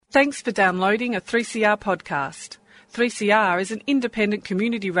Thanks for downloading a 3CR podcast. 3CR is an independent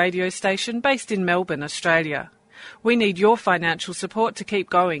community radio station based in Melbourne, Australia. We need your financial support to keep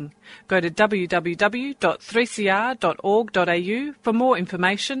going. Go to www.3cr.org.au for more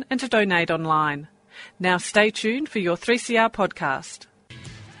information and to donate online. Now stay tuned for your 3CR podcast.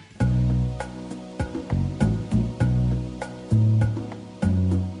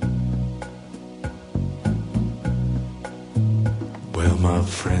 Well, my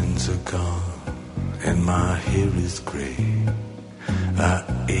friends are gone and my hair is grey. I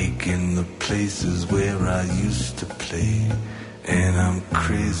ache in the places where I used to play. And I'm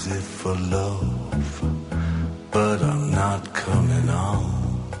crazy for love, but I'm not coming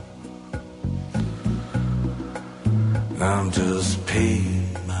on. I'm just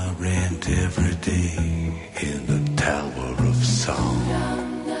paying my rent every day in the Tower of Song.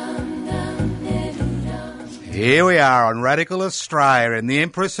 Here we are on Radical Australia, and the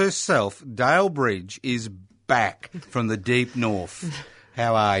Empress herself, Dale Bridge, is back from the deep north.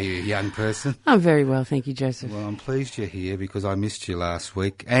 How are you, young person? I'm very well, thank you, Joseph. Well, I'm pleased you're here because I missed you last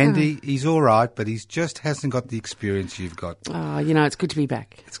week. Andy, he's all right, but he just hasn't got the experience you've got. Oh, it's good to be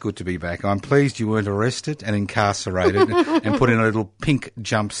back. It's good to be back. I'm pleased you weren't arrested and incarcerated and put in a little pink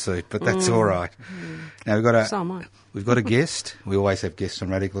jumpsuit, but that's all right. Now we've got a guest. We always have guests on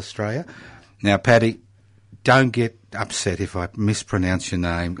Radical Australia. Now, Paddy, don't get upset if I mispronounce your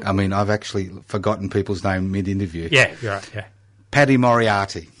name. I mean, I've actually forgotten people's name mid-interview. Yeah, you're right, yeah. Paddy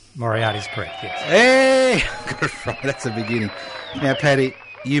Moriarty. Moriarty's correct, yes. Hey! Got it right, that's the beginning. Now, Paddy,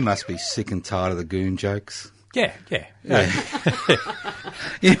 you must be sick and tired of the goon jokes. Yeah.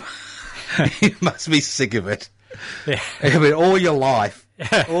 You must be sick of it. Yeah. I mean, all your life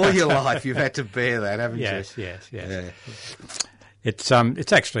you've had to bear that, haven't you? Yes. Yeah. It's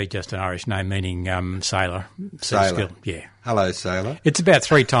actually just an Irish name meaning sailor. Sailor. Yeah. Hello, sailor. It's about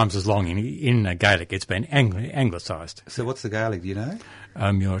 3 times as long in Gaelic. It's been anglicised. So what's the Gaelic, do you know?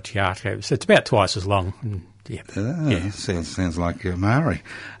 Muir Tiarto. So it's about twice as long. Yeah. Sounds like Maori.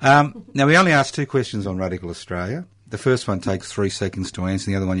 Now, we only asked 2 questions on Radical Australia. The first one takes 3 seconds to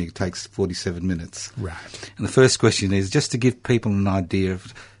answer. The other one takes 47 minutes. Right. And the first question is just to give people an idea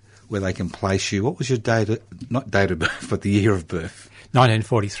of where they can place you. What was your not date of birth, but the year of birth?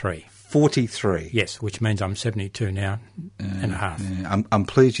 1943. 43. Yes, which means I'm 72 now and a half. Yeah. I'm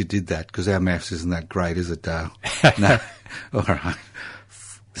pleased you did that because our maths isn't that great, is it, Dale? No. All right.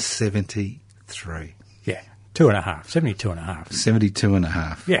 73. Yeah, 2.5. 72 and a half. 72 and a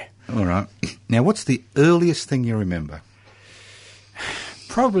half. Yeah. All right. Now, what's the earliest thing you remember?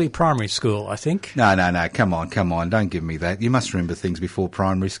 Probably primary school, I think. No. Come on. Don't give me that. You must remember things before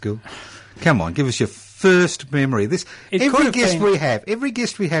primary school. Come on, give us your first memory. Every guest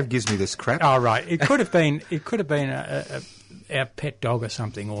we have gives me this crap. Oh, right. It could have been our pet dog or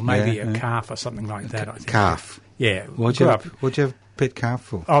something, or maybe a calf or something like that, I think. Calf? Yeah. What'd you have a pet calf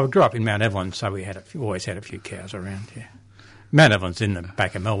for? I grew up in Mount Evelyn, so we always had a few cows around, yeah. Mount Evelyn's in the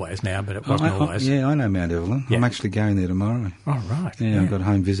back of Melways now, but it wasn't always. Yeah, I know Mount Evelyn. Yeah. I'm actually going there tomorrow. Oh, right. Yeah, I've got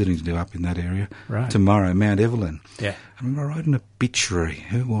home visiting to do up in that area. Right. Tomorrow, Mount Evelyn. Yeah. I remember I wrote an obituary.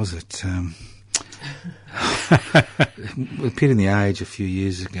 Who was it? It appeared in The Age a few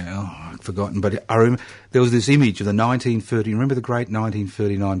years ago. Oh, I've forgotten. But I remember there was this image of the 1930. Remember the great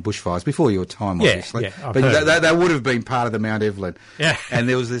 1939 bushfires? Before your time, obviously. Yeah, but that would have been part of the Mount Evelyn. Yeah. And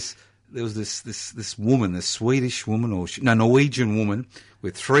there was this woman, this Swedish woman Norwegian woman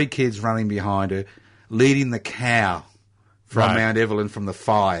with 3 kids running behind her, leading the cow from Mount Evelyn from the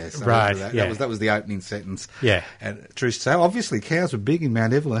fires. Right. That was the opening sentence. Yeah. And truth to say, obviously cows were big in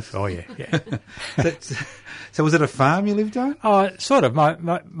Mount Evelyn. Oh, yeah. So was it a farm you lived on? Oh, sort of. My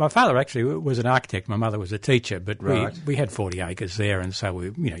father actually was an architect. My mother was a teacher, but we had 40 acres there, and so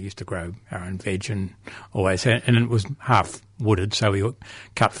we used to grow our own veg and always had, and it was half wooded, so we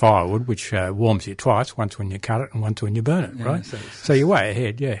cut firewood, which warms you twice, once when you cut it and once when you burn it, right? So you're way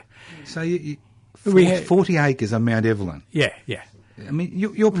ahead, yeah. So we had 40 acres on Mount Evelyn. Yeah. I mean,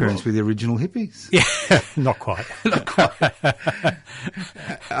 your parents were the original hippies. Yeah, not quite.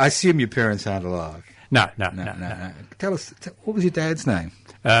 I assume your parents aren't alive. No. Tell us, what was your dad's name?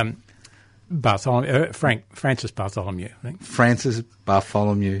 Francis Bartholomew, I think. Francis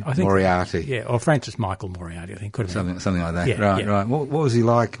Bartholomew Moriarty. Yeah, or Francis Michael Moriarty, I think. Could have been. Something like that. Yeah, right. What was he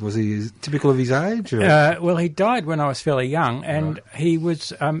like? Was he typical of his age? Or? Well, he died when I was fairly young, and he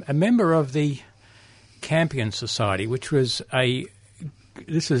was a member of the Campion Society, which was a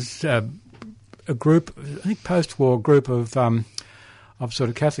group, I think, post-war group of sort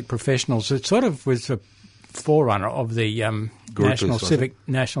of Catholic professionals. It sort of was a forerunner of the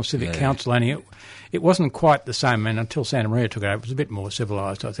National Civic Council, only it wasn't quite the same, and until Santa Maria took it over, it was a bit more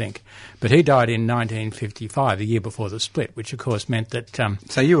civilised, I think. But he died in 1955, the year before the split, which of course meant that...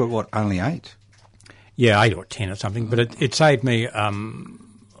 so you were, what, only 8? Yeah, 8 or 10 or something, but it saved me a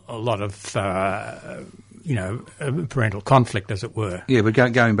lot of... parental conflict, as it were. Yeah, but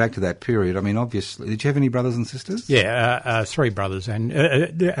going back to that period, I mean, obviously, did you have any brothers and sisters? Yeah, 3 brothers and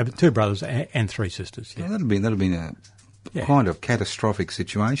 2 brothers and 3 sisters. Yeah. Well, that'd have been a kind of catastrophic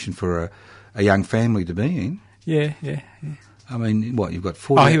situation for a young family to be in. Yeah. I mean, what, you've got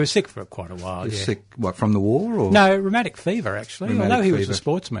 40... Oh, he was sick for quite a while, He was sick, what, from the war? Or? No, rheumatic fever, actually. Although he was a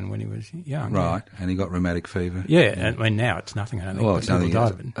sportsman when he was young. Right, and he got rheumatic fever. Yeah, and I mean, now it's nothing, I don't think. Well, it's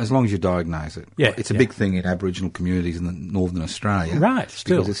nothing. As long as you diagnose it. Yeah. It's a big thing in Aboriginal communities in Northern Australia. Right,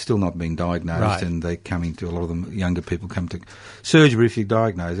 still. Because it's still not being diagnosed, and they're coming to, a lot of them, younger people come to surgery if you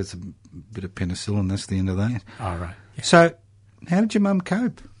diagnose. It's a bit of penicillin, that's the end of that. Oh, right. Yeah. So, how did your mum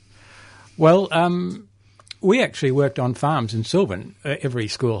cope? Well, we actually worked on farms in Sylvan every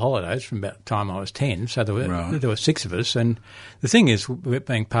school holidays from about the time I was 10. So there were 6 of us, and the thing is, we're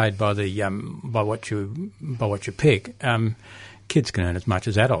being paid by the by what you pick. Kids can earn as much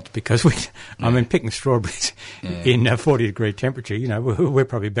as adults because picking strawberries in 40-degree temperature. You know, we're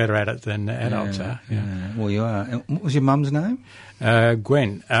probably better at it than adults are. Yeah. Well, you are. What was your mum's name?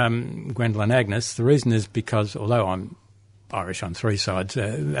 Gwendolyn Agnes. The reason is because although I'm Irish on 3 sides,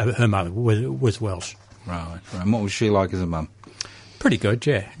 her mother was Welsh. Right. And what was she like as a mum? Pretty good,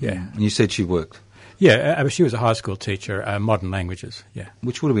 yeah. And you said she worked? Yeah, she was a high school teacher, modern languages, yeah.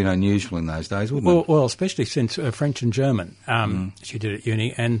 Which would have been unusual in those days, wouldn't it? Well, especially since French and German she did at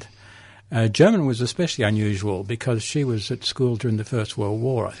uni, and German was especially unusual because she was at school during the First World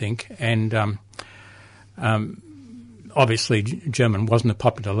War, I think, and obviously German wasn't a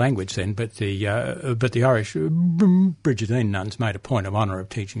popular language then, but the Irish Brigidine nuns made a point of honour of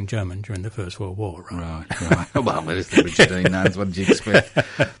teaching German during the First World War. Right. Well, it is the Brigidine nuns, what did you expect?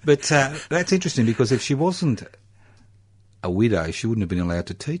 But that's interesting because if she wasn't a widow, she wouldn't have been allowed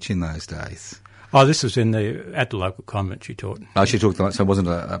to teach in those days. Oh, this was at the local convent she taught. Oh, she taught, so it wasn't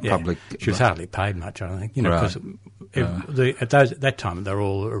a public... She was hardly paid much, I think, because at that time they were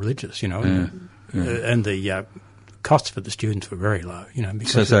all religious, and the... costs for the students were very low,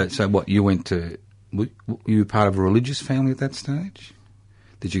 Because so what, you went to... Were you part of a religious family at that stage?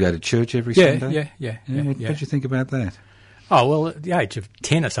 Did you go to church every Sunday? Yeah. What did you think about that? Oh, well, at the age of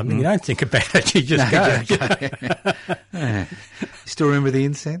 10 or something, you don't think about it, you just go. Still remember the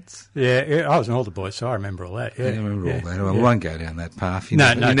incense? Yeah, I was an older boy, so I remember all that. Yeah, I remember all that. Well, we won't go down that path. You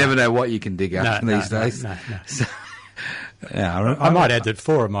never know what you can dig up these days. No. So, I might add that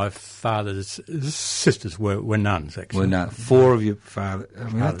 4 of my father's sisters were nuns, actually. Were nuns. 4 of your father. I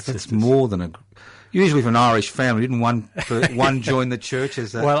mean, that's more than a... Usually for an Irish family, didn't one join the church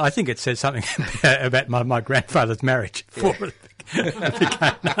as a... Well, I think it says something about my grandfather's marriage. 4 of them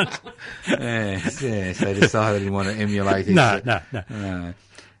became nuns. Yes, they decided they didn't want to emulate his... No.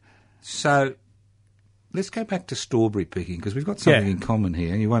 So... Let's go back to strawberry picking, because we've got something in common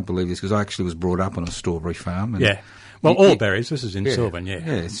here. You won't believe this, because I actually was brought up on a strawberry farm. And well, all berries. This is in Sylvan,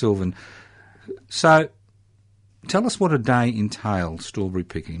 Yeah, Sylvan. So, tell us what a day entailed strawberry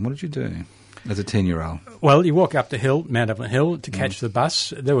picking. What did you do as a 10-year-old? Well, you walk up the hill, Mount Evelyn Hill, to catch the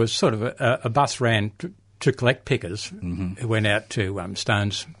bus. There was sort of a bus ran to collect pickers who went out to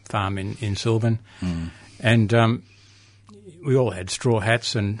Stone's farm in Sylvan. And... we all had straw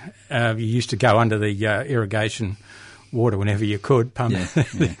hats, and you used to go under the irrigation water whenever you could, pump,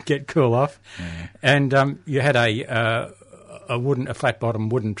 get cool off. Yeah. And you had a flat-bottom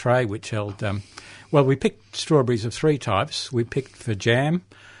wooden tray which held... we picked strawberries of 3 types. We picked for jam,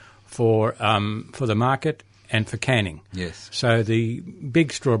 for the market, and for canning. Yes. So the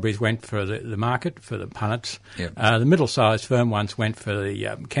big strawberries went for the market, for the punnets. Yep. The middle-sized firm ones went for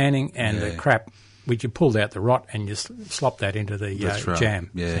the canning, and the crap... which you pulled out the rot and you slopped that into the jam.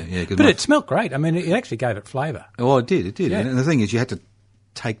 Yeah. But it smelt great. I mean, it actually gave it flavour. Oh, it did. Yeah. And the thing is, you had to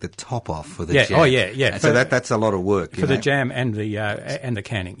take the top off for the jam. Oh, yeah. And so that's a lot of work. For the jam and the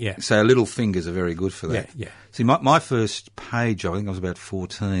canning, yeah. So little fingers are very good for that. Yeah. See, my first pay job, I think I was about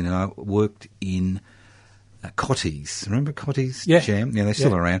 14, and I worked in Cottee's. Remember Cottee's jam? Yeah, they're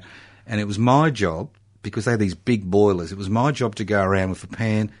still around. And it was my job, because they had these big boilers, it was my job to go around with a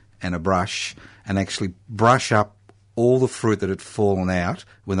pan and a brush and actually brush up all the fruit that had fallen out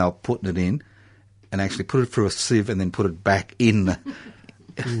when they were putting it in, and actually put it through a sieve and then put it back in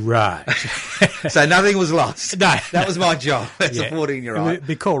Right. So nothing was lost. No. That was my job as a 14-year-old. It would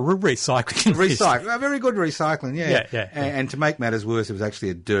be called recycling. Recycling. Very good recycling, yeah. Yeah. And to make matters worse, it was actually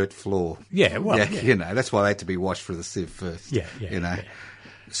a dirt floor. Yeah, well, yeah. You know, that's why they had to be washed through the sieve first. Yeah. You know. Yeah.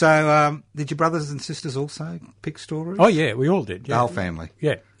 So, did your brothers and sisters also pick stories? Oh, yeah, we all did. Yeah. The whole family?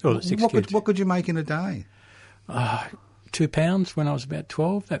 Yeah, all the 6 kids. What could you make in a day? £2 when I was about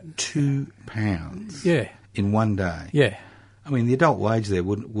 12. £2? Yeah. In one day? Yeah. I mean, the adult wage there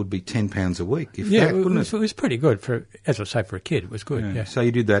would be £10 a week, if that, wouldn't it? It was pretty good for, as I say, for a kid. It was good. Yeah. So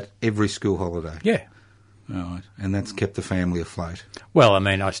you did that every school holiday. Yeah. Right, and that's kept the family afloat. Well, I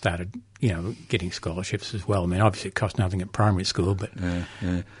mean, I started, getting scholarships as well. I mean, obviously it cost nothing at primary school, but yeah.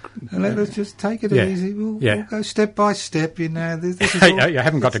 And let's just take it easy. We'll go step by step. This is all... You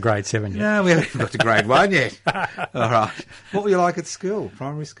haven't got to grade 7 yet. No, we haven't got to grade 1 yet. All right. What were you like at school,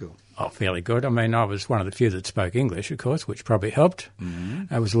 primary school? Oh, fairly good. I mean, I was one of the few that spoke English, of course, which probably helped.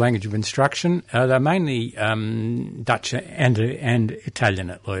 It was a language of instruction. They're mainly Dutch and Italian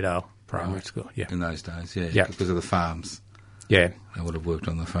at Lloydale Primary School. Yeah, in those days, yeah, because of the farms. Yeah, they would have worked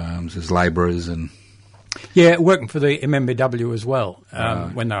on the farms as labourers and. Yeah, working for the MMBW as well,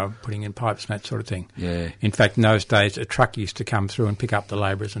 when they were putting in pipes and that sort of thing. Yeah. In fact, in those days, a truck used to come through and pick up the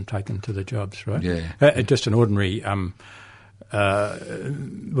labourers and take them to the jobs, right? Yeah. Just an ordinary,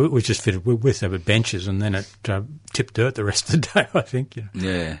 was just fitted with benches, and then it tipped dirt the rest of the day, I think.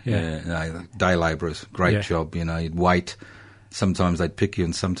 Yeah. No, day labourers, great job. You'd wait. Sometimes they'd pick you,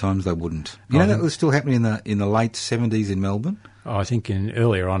 and sometimes they wouldn't. That was still happening in the late 70s in Melbourne. Oh, I think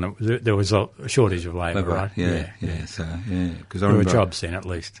earlier on there was a shortage of labour, right? Yeah. So because there were jobs then, at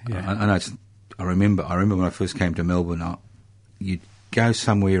least. Yeah. I know. I remember when I first came to Melbourne. You'd go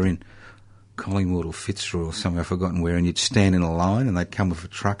somewhere in Collingwood or Fitzroy or somewhere, I've forgotten where, and you'd stand in a line, and they'd come with a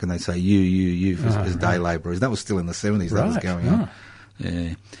truck, and they'd say you as day labourers. That was still in the 70s. That was going on.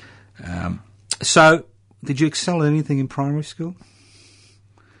 Yeah. So. Did you excel at anything in primary school?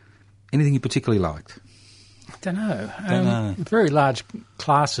 Anything you particularly liked? I don't know. Very large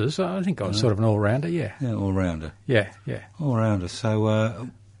classes. I think I was sort of an all-rounder, yeah. Yeah, all-rounder. Yeah. All-rounder.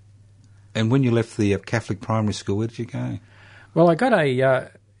 So, and when you left the Catholic primary school, where did you go? Well, I got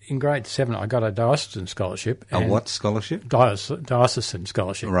in grade 7, I got a diocesan scholarship. A what scholarship? Diocesan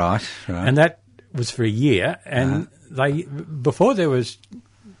scholarship. Right. And that was for a year, and before there was...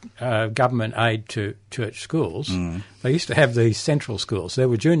 government aid to church schools, they used to have these central schools. There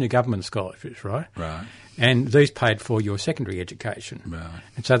were junior government scholarships, right? Right. And these paid for your secondary education. Right.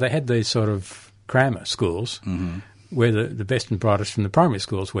 And so they had these sort of crammer schools where the best and brightest from the primary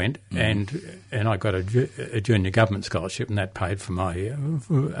schools went, and I got a junior government scholarship, and that paid for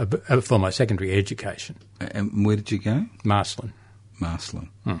my secondary education. And where did you go? Marsland.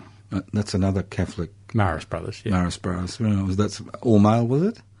 That's another Catholic... Marist Brothers, yeah. Marist Brothers. That's all male, was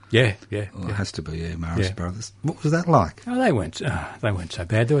it? Yeah. Well, it has to be, Marist Brothers. What was that like? Oh, they weren't so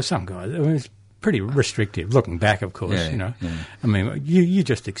bad. There were some guys. It was pretty restrictive. Looking back, of course, Yeah. I mean, you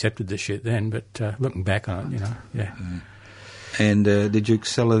just accepted the shit then, but looking back on it, yeah. And did you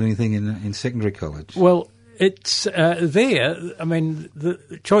excel at anything in secondary college? Well, it's there. I mean,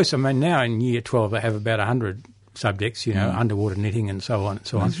 the choice. I mean, now in year 12 they have about 100 subjects, underwater knitting and so on and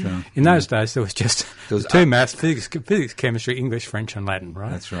so on. That's right. In those days, there was just two maths, physics, chemistry, English, French and Latin,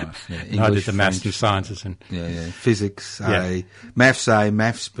 right? That's right. Yeah. English, I did the maths and sciences. And Physics A, maths A,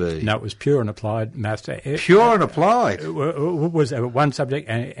 maths B. No, it was pure and applied maths. Pure and applied? It was one subject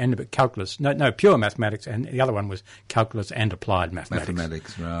and a bit calculus. No, pure mathematics, and the other one was calculus and applied mathematics.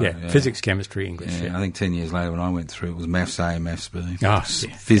 Mathematics, right. Yeah, physics, chemistry, English. Yeah, I think 10 years later when I went through, it was maths A, maths B.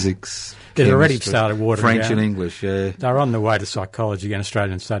 Physics, it already started watering French down. And English, yeah. They're on the way to psychology and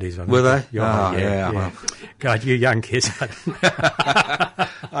Australian studies. I think. Were they? Yeah. God, you young kids.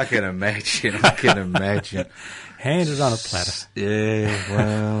 I can imagine. Handed on a platter. Yeah,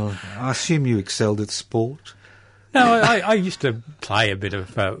 well, I assume you excelled at sport. No, I used to play a bit of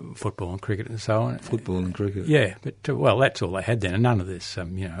football and cricket and so on. Football and cricket? Yeah, but, that's all they had then, and none of this,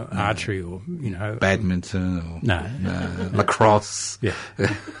 archery or, Badminton or... No. Lacrosse. Yeah.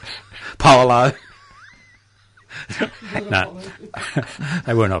 Polo. No.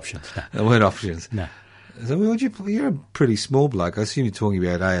 They weren't options, no. They weren't options? No. So you're a pretty small bloke. I assume you're talking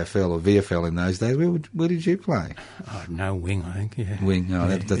about AFL or VFL in those days. Where did you play? Oh, no, wing, I think, yeah. Wing,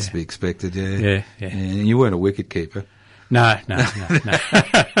 that's to be expected, Yeah. And you weren't a wicket keeper? No.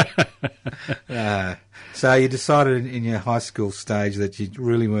 So you decided in your high school stage that you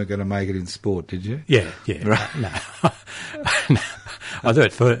really weren't going to make it in sport, did you? Yeah. Right. No. I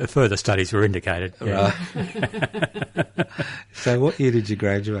thought further studies were indicated. Yeah. Right. So what year did you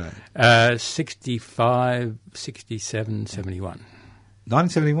graduate? 65, 67, 71.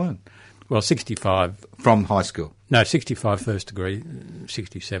 1971? Well, 65. From high school? No, 65 first degree,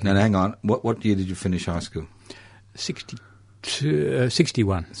 67. No, hang on. What year did you finish high school?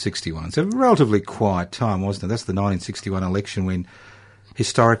 61. 61. It's a relatively quiet time, wasn't it? That's the 1961 election when,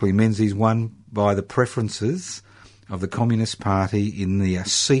 historically, Menzies won by the preferences of the Communist Party in the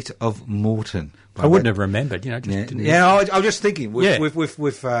seat of Moreton. I wouldn't have remembered, I was just thinking,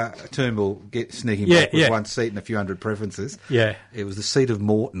 with Turnbull sneaking back with one seat and a few hundred preferences. Yeah. It was the seat of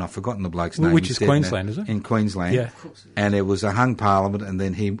Moreton. I've forgotten the bloke's name. Which is Queensland, is it? In Queensland. Yeah. And it was a hung parliament, and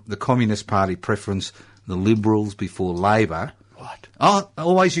then the Communist Party preference the Liberals before Labor. What? I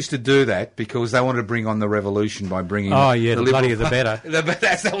always used to do that because they wanted to bring on the revolution by bringing... Oh, yeah, the bloodier the better.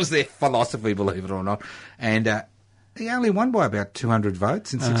 That was their philosophy, believe it or not. And he only won by about 200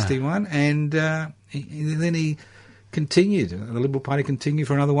 votes in 61, and then he continued. The Liberal Party continued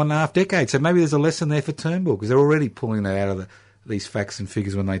for another 1.5 decades. So maybe there's a lesson there for Turnbull, because they're already pulling that out of these facts and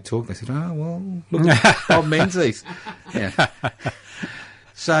figures when they talk. They said, oh, well, look at Bob Menzies. Yeah.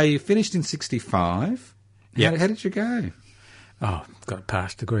 So you finished in 65. Yeah. How did you go? Oh, got a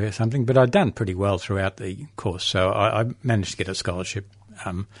pass degree or something, but I'd done pretty well throughout the course, so I managed to get a scholarship,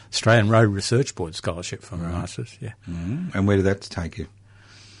 Australian Road Research Board scholarship for my masters. Yeah. Mm-hmm. And where did that take you?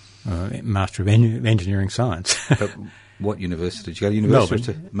 Master of Engineering Science. But what university did you go to?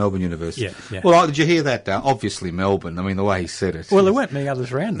 University? Melbourne University. Yeah. Well, did you hear that? Obviously Melbourne. I mean, the way he said it. Well, there weren't many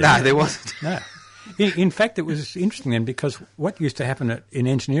others around there. No, there wasn't. No. In fact, it was interesting then, because what used to happen in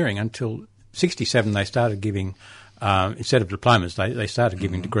engineering until 67, they started giving, instead of diplomas, they started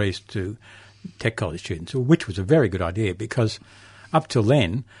giving degrees to tech college students, which was a very good idea, because up till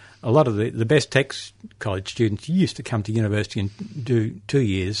then, a lot of the best tech college students used to come to university and do 2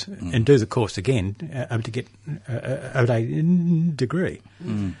 years and do the course again to get a degree.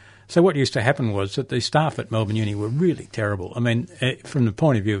 Mm. So what used to happen was that the staff at Melbourne Uni were really terrible. I mean, from the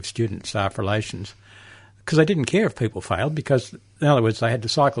point of view of student-staff relations, because they didn't care if people failed, because, in other words, they had to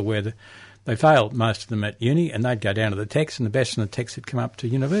cycle where they failed, most of them at uni, and they'd go down to the techs, and the best in the techs had come up to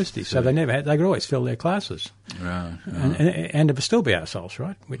university. So they could always fill their classes. Right. And it would still be ourselves,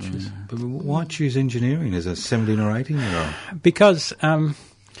 right? Which is. But why choose engineering as a 17 or 18-year-old? Because, well,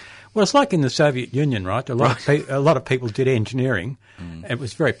 it's like in the Soviet Union, right? A lot of people did engineering. It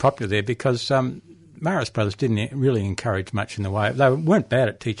was very popular there because Marist Brothers didn't really encourage much in the way. They weren't bad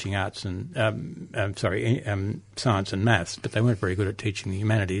at teaching arts and science and maths, but they weren't very good at teaching the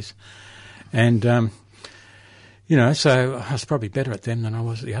humanities. And, so I was probably better at them than I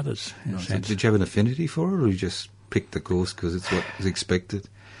was at the others, in a sense. Did you have an affinity for it, or you just picked the course because it's what was expected?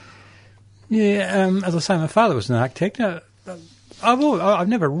 Yeah, as I say, my father was an architect. I've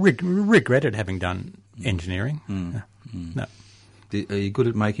never regretted having done engineering. No. Are you good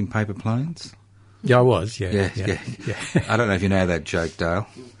at making paper planes? Yeah, I was, yeah. I don't know if you know that joke, Dale.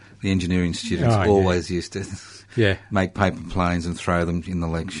 The engineering students always used to make paper planes and throw them in the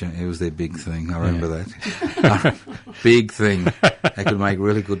lecture. It was their big thing. I remember that. Big thing. They could make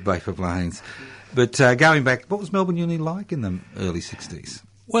really good paper planes. But going back, what was Melbourne Uni like in the early 60s?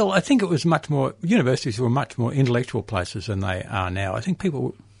 Well, I think it was universities were much more intellectual places than they are now. I think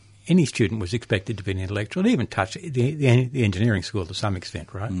any student was expected to be an intellectual, and even touch the engineering school to some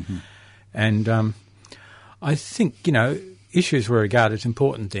extent, right? Mm-hmm. And I think, issues were regarded as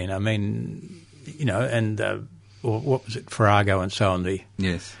important then. I mean, what was it, Farrago and so on.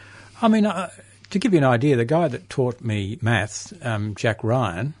 Yes. I mean, to give you an idea, the guy that taught me maths, Jack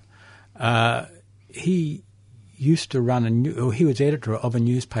Ryan, he used to run he was editor of a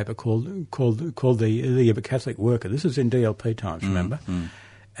newspaper called the Catholic Worker. This is in DLP times, remember? Mm.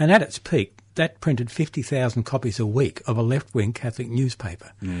 And at its peak, that printed 50,000 copies a week of a left-wing Catholic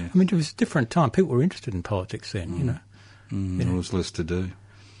newspaper. Yeah. I mean, it was a different time. People were interested in politics then, There was less to do.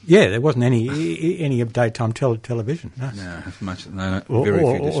 Yeah, there wasn't any daytime television. No, much.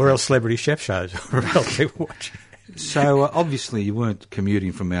 Or else celebrity chef shows, or else people watching. So obviously you weren't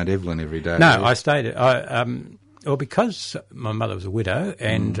commuting from Mount Evelyn every day. No, I stayed. Because my mother was a widow,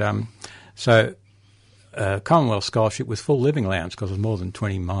 and so. Commonwealth scholarship with full living allowance because it was more than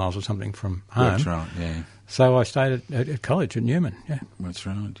 20 miles or something from home. That's right, yeah. So I stayed at college at Newman, yeah. That's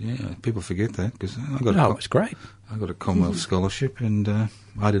right, yeah. People forget that because it was great. I got a Commonwealth scholarship and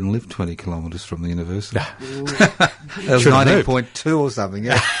I didn't live 20 kilometres from the university. That was 19.2 or something,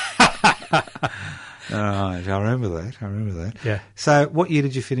 yeah. Right, I remember that. Yeah. So what year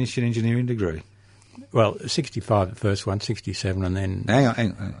did you finish your engineering degree? Well, 65 the first one, 67 and then... Hang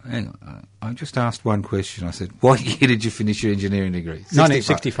on. I just asked one question. I said, what year did you finish your engineering degree?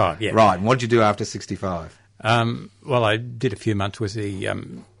 1965, yeah. Right, and what did you do after 65? Well, I did a few months with the...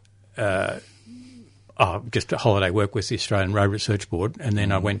 I Just a holiday work with the Australian Road Research Board, and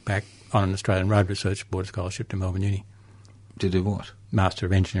then I went back on an Australian Road Research Board scholarship to Melbourne Uni. To do what? Master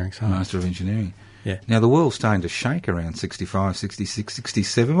of Engineering Science. Master of Engineering. Yeah. Now, the world's starting to shake around 65, 66,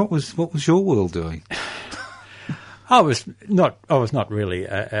 67. What was your world doing? I was not really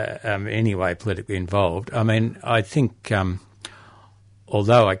any way politically involved. I mean, I think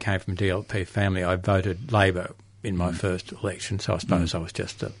although I came from a DLP family, I voted Labor in my first election, so I suppose I was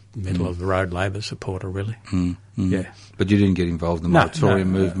just a middle-of-the-road Labor supporter, really. Yeah. But you didn't get involved in the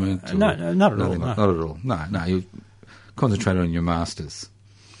moratorium movement? No, not at all. Not at all. No, you concentrated on your masters.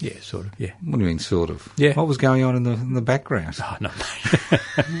 Yeah, sort of, yeah. What do you mean, sort of? Yeah. What was going on in the background? Oh, no.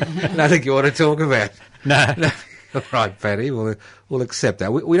 Nothing you want to talk about? No. All right, Paddy, we'll accept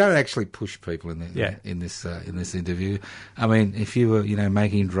that. We don't actually push people in this interview. I mean, if you were,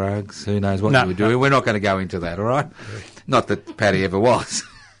 making drugs, who knows what you were doing. We're not going to go into that, all right? Not that Paddy ever was.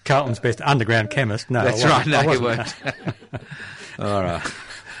 Carlton's best underground chemist. No, that's right. No, you weren't. All right.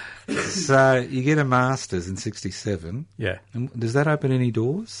 So you get a master's in 67. Yeah. And does that open any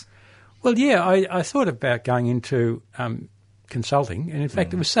doors? Well, yeah, I thought about going into consulting, and in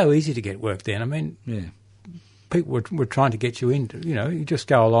fact, it was so easy to get work then. I mean, people were trying to get you into, you just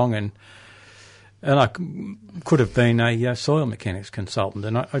go along, and I could have been a soil mechanics consultant,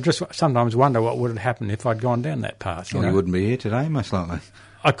 and I just sometimes wonder what would have happened if I'd gone down that path. You wouldn't be here today, most likely.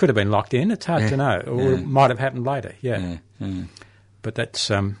 I could have been locked in. It's hard to know, or it might have happened later. Yeah. But that's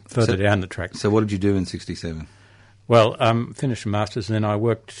further down the track. So what did you do in 67? Well, finished a master's, and then I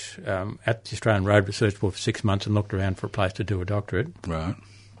worked at the Australian Road Research Board for 6 months and looked around for a place to do a doctorate. Right.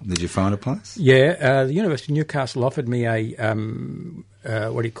 Did you find a place? Yeah, the University of Newcastle offered me a,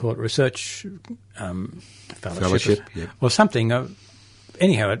 research fellowship. Yeah. Well, something.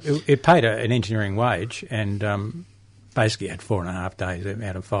 Anyhow, it paid an engineering wage, and basically had 4.5 days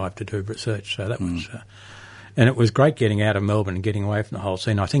out of 5 to do research. So that was... and it was great getting out of Melbourne and getting away from the whole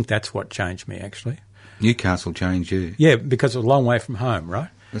scene. I think that's what changed me, actually. Newcastle changed you? Yeah, because it was a long way from home, right?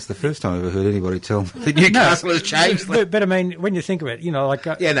 That's the first time I've ever heard anybody tell me that Newcastle has changed. But I mean, when you think of it, you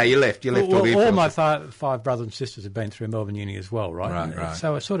left. You left all my five brothers and sisters have been through Melbourne Uni as well, right? Right.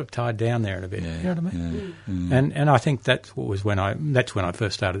 So I sort of tied down there in a bit. Yeah, you know what I mean? Yeah. And I think that's when I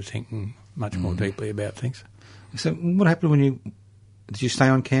first started thinking much more deeply about things. So what happened did you stay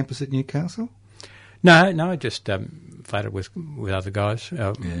on campus at Newcastle? No, I just flattered with other guys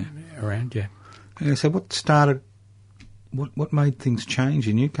around. Yeah. So what made things change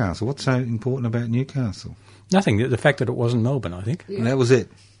in Newcastle? What's so important about Newcastle? Nothing. The fact that it wasn't Melbourne, I think. And that was it.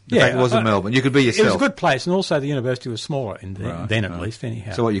 The fact it wasn't Melbourne. You could be yourself. It was a good place, and also the university was smaller then at least,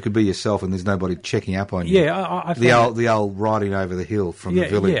 anyhow. So you could be yourself, and there's nobody checking up on you. Yeah, I the old riding over the hill from the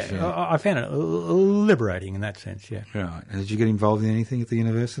village. Yeah, I found it liberating in that sense. Yeah. Right. And did you get involved in anything at the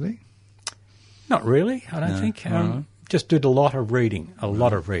university? Not really. I don't think. Just did a lot of reading.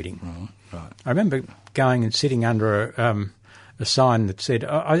 Right. I remember going and sitting under a sign that said,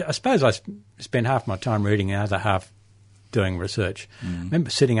 I suppose I spent half my time reading and the other half doing research. I remember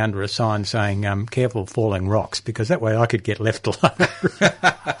sitting under a sign saying, careful falling rocks, because that way I could get left alone.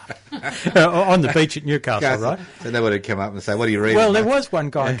 On the beach at Newcastle, right? So nobody would come up and say, what are you reading? Well, there was one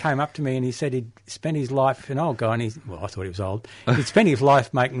guy who came up to me and he said he'd spent his life, an old guy, and I thought he was old, he'd spent his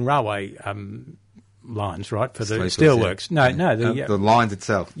life making railway lines, right, for the steelworks. The lines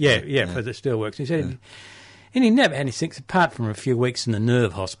itself. Yeah, for the steelworks. He said, and he never had anything apart from a few weeks in the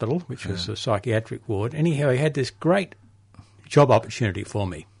Nerve Hospital, which was a psychiatric ward. Anyhow, he had this great job opportunity for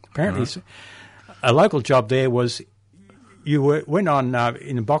me. Apparently, a local job there was you went on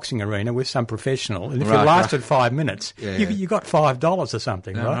in a boxing arena with some professional, and if you lasted 5 minutes, you got $5 or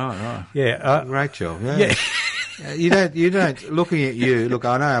something, right? Right. Yeah, great job. Yeah. You don't. Looking at you, look.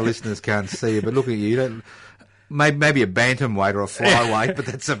 I know our listeners can't see you, but looking at you don't. Maybe a bantamweight or a flyweight, but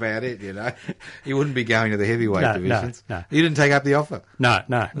that's about it. You wouldn't be going to the heavyweight divisions. No. You didn't take up the offer. No.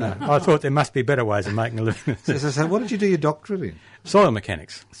 I thought there must be better ways of making a living. So what did you do your doctorate in? Soil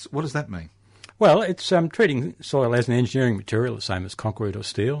mechanics. What does that mean? Well, it's treating soil as an engineering material, the same as concrete or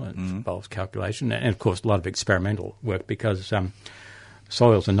steel. It involves calculation and, of course, a lot of experimental work because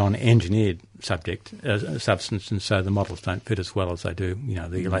soil's a non-engineered substance, and so the models don't fit as well as they do.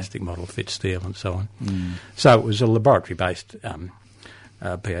 The elastic model fits steel and so on. So it was a laboratory-based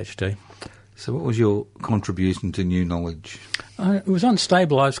PhD. So what was your contribution to new knowledge? It was on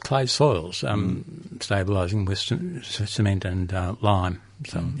stabilised clay soils, stabilising with cement and lime.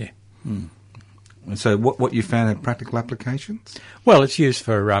 So, And so what you found had practical applications? Well, it's used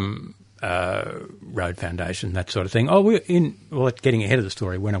for road foundation, that sort of thing. It's getting ahead of the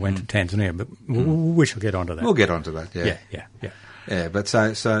story when I went to Tanzania, but we shall get onto that. We'll get onto that, yeah. Yeah. Yeah, but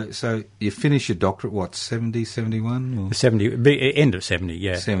so you finish your doctorate, what, 70, 71? Or? 70, end of 70,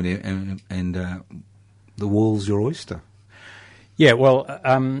 yeah. 70, and the world's your oyster. Yeah, well,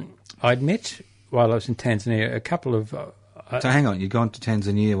 I'd met, while I was in Tanzania, a couple of... so hang on, you've gone to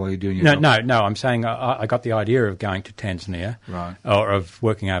Tanzania while you're doing your doctorate? No, I'm saying I got the idea of going to Tanzania, right, or of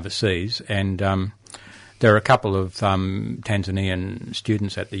working overseas, and there are a couple of Tanzanian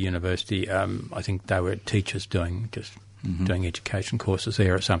students at the university. I think they were teachers doing education courses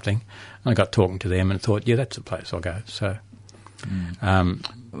there or something. And I got talking to them and thought, yeah, that's the place I'll go. So,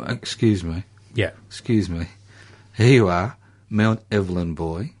 excuse me. Yeah. Excuse me. Here you are, Mount Evelyn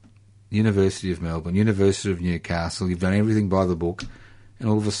boy, University of Melbourne, University of Newcastle. You've done everything by the book, and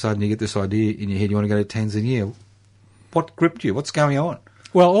all of a sudden you get this idea in your head you want to go to Tanzania. What gripped you? What's going on?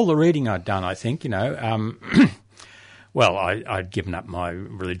 Well, all the reading I'd done, I think, well, I'd given up my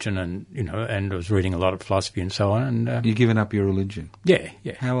religion and, and was reading a lot of philosophy and so on. And you'd given up your religion? Yeah.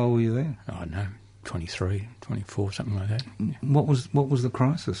 How old were you then? I don't know, 23, 24, something like that. Yeah. What was the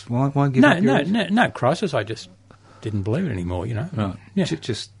crisis? Why give up your religion? No crisis. I just didn't believe it anymore, Right.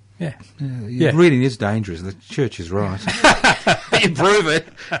 Yeah. Reading is dangerous. The church is right. You prove it.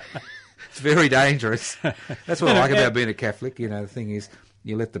 It's very dangerous. That's what I like about being a Catholic. The thing is,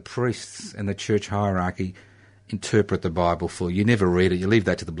 you let the priests and the church hierarchy interpret the Bible for you. You never read it. You leave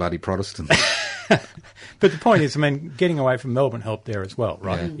that to the bloody Protestants. But the point is, getting away from Melbourne helped there as well,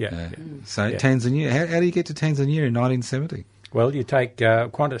 right? Yeah. So Tanzania, how do you get to Tanzania in 1970? Well, you take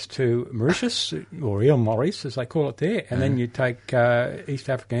Qantas to Mauritius, or Il Maurice, as they call it there, and then you take East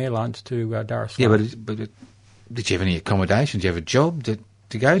African Airlines to Dar es Salaam. Yeah, but did you have any accommodation? Did you have a job to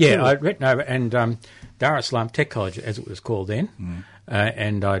go to? Yeah, I'd written over, and Dar es Salaam Tech College, as it was called then,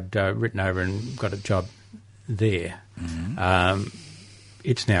 and I'd written over and got a job there. Mm-hmm.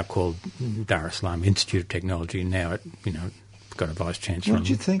 It's now called Dar es Salaam Institute of Technology. Now it, got a vice chancellor. What did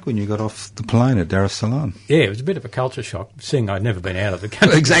you think when you got off the plane at Dar es Salaam? Yeah, it was a bit of a culture shock, seeing I'd never been out of the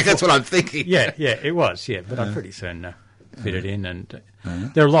country. Exactly, that's what I'm thinking. Yeah, it was. Yeah, but I pretty soon fitted in, and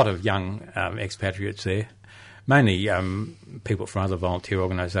there are a lot of young expatriates there. Mainly people from other volunteer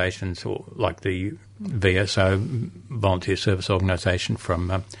organisations, or like the VSO, Volunteer Service Organisation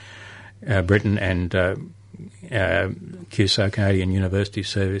from Britain, and CUSO, Canadian University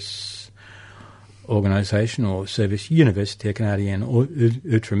Service Organisation, or Service Université Canadienne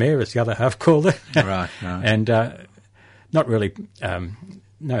Outre-mer, as the other half called it. Right. And not really...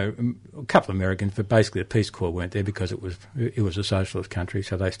 No, a couple of Americans, but basically the Peace Corps weren't there because it was a socialist country,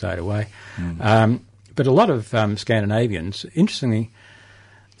 so they stayed away. But a lot of Scandinavians, interestingly,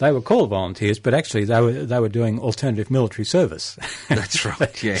 they were called volunteers, but actually they were doing alternative military service. That's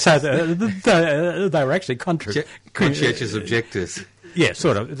right. Yeah. So they were actually conscientious objectors. Yeah,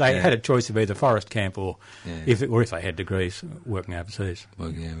 sort of. They had a choice of either forest camp or if they had degrees working overseas.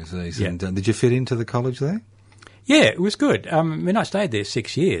 Yeah. And did you fit into the college there? Yeah, it was good. I stayed there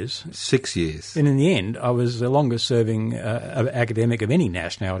 6 years. 6 years. And in the end, I was the longest serving academic of any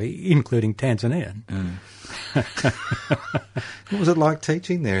nationality, including Tanzanian. What was it like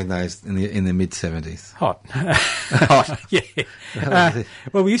teaching there in the mid-70s? Hot. Yeah.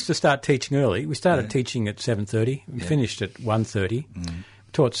 Well, we used to start teaching early. We started teaching at 7:30. We finished at 1:30.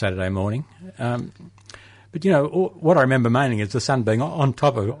 Taught Saturday morning. But, what I remember mainly is the sun being on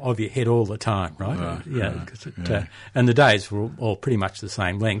top of your head all the time, right? And the days were all pretty much the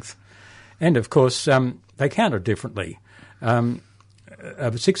same length. And, of course, they counted differently.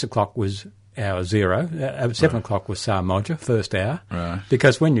 6 o'clock was hour zero. 7 o'clock was Sa Moja, first hour. Right.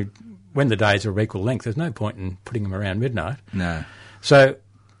 Because when the days are of equal length, there's no point in putting them around midnight. No. So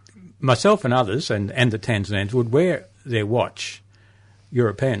myself and others, and the Tanzanians, would wear their watch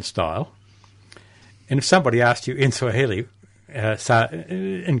European style. And if somebody asked you in Swahili, in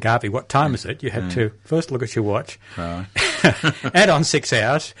Gabi, what time is it? You had to first look at your watch, add on 6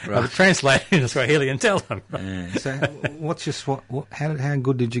 hours, translate into Swahili and tell them. So, what's your how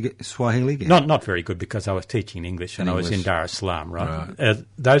good did you get Swahili? Not very good, because I was teaching English and I was in Dar es Salaam, right?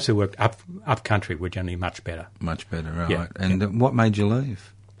 Those who worked up country were generally much better. Much better, right? Yeah, and what made you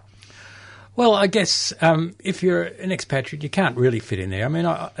leave? Well, I guess if you're an expatriate, you can't really fit in there.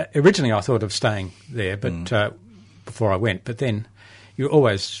 Originally I thought of staying there, but before I went, but then you're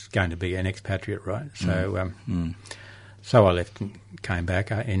always going to be an expatriate, right? So so I left and came back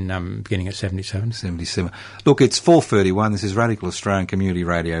in beginning of 77. 77. Look, it's 4:31. This is Radical Australian Community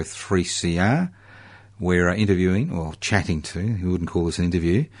Radio 3CR. We're interviewing, or chatting to, we wouldn't call this an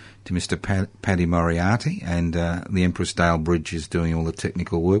interview, to Mr. Paddy Moriarty, and the Empress Dale Bridge is doing all the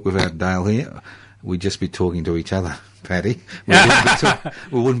technical work. Without Dale here, we'd just be talking to each other, Paddy.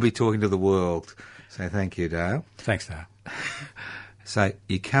 We wouldn't be talking to the world. So thank you, Dale. Thanks, Dale. So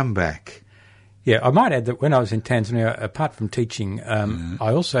you come back. Yeah, I might add that when I was in Tanzania, apart from teaching,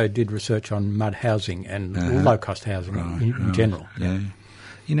 I also did research on mud housing and low-cost housing in general. Yeah.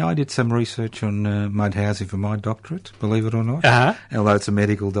 You know, I did some research on mud housing for my doctorate, believe it or not, although it's a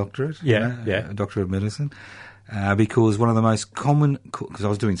medical doctorate, a doctorate of medicine, because one of the most common, because I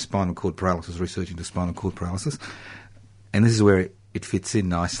was doing spinal cord paralysis, research into spinal cord paralysis, and this is where it fits in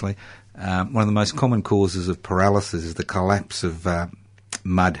nicely. One of the most common causes of paralysis is the collapse of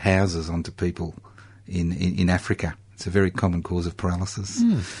mud houses onto people in Africa. It's a very common cause of paralysis.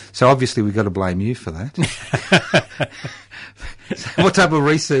 So obviously we've got to blame you for that. So what type of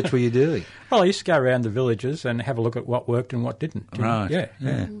research were you doing? Well, I used to go around the villages and have a look at what worked and what didn't. Right.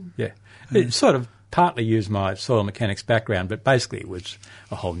 Yeah. It sort of partly used my soil mechanics background, but basically it was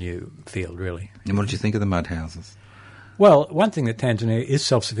a whole new field, really. And what did you think of the mud houses? Well, one thing that Tanzania is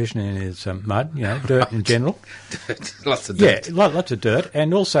self-sufficient in is mud, dirt in general. Dirt. Lots of dirt. Yeah, lots of dirt.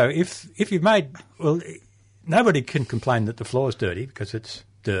 And also, if you've made... Well, nobody can complain that the floor is dirty because it's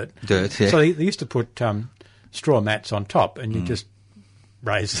dirt. Dirt, yeah. So they used to put straw mats on top, and you just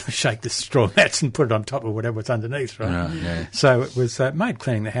shake the straw mats and put it on top of whatever was underneath, right? Yeah. So it was made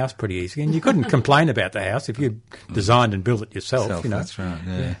cleaning the house pretty easy, and you couldn't complain about the house if you designed and built it yourself. That's right.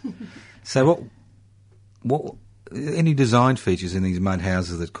 Yeah. So what? Any design features in these mud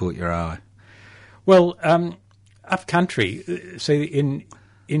houses that caught your eye? Well, up country, see in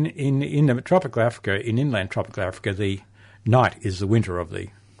the tropical Africa, in inland tropical Africa, the night is the winter of the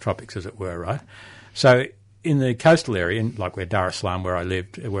tropics, as it were, right? So in the coastal area, like where Dar es Salaam, where I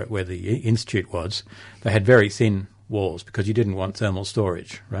lived, where the institute was, they had very thin walls because you didn't want thermal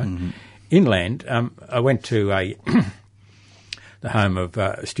storage, right? Mm-hmm. Inland, I went to the home of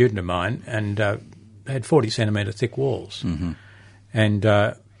a student of mine, and they had 40-centimetre thick walls. Mm-hmm.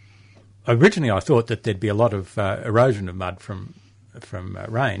 And originally I thought that there'd be a lot of erosion of mud from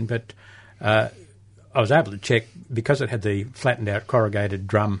rain, but I was able to check, because it had the flattened-out corrugated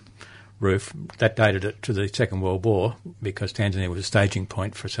drum roof, that dated it to the Second World War, because Tanzania was a staging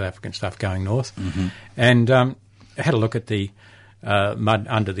point for South African stuff going north. Mm-hmm. And I had a look at the mud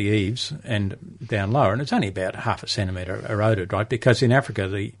under the eaves and down lower, and it's only about half a centimetre eroded, right? Because in Africa,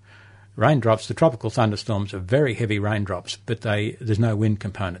 the raindrops, the tropical thunderstorms are very heavy raindrops, but there's no wind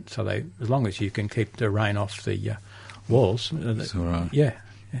component. So as long as you can keep the rain off the walls. That's all right. Yeah.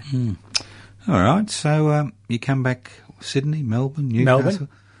 All right. So you come back, Sydney, Melbourne, Newcastle? Melbourne.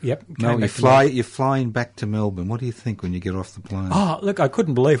 Yep. You're flying back to Melbourne. What do you think when you get off the plane? Oh, look, I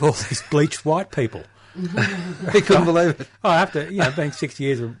couldn't believe all these bleached white people. You couldn't believe it? Oh, after being 60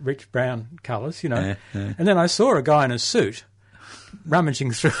 years of rich brown colours, And then I saw a guy in a suit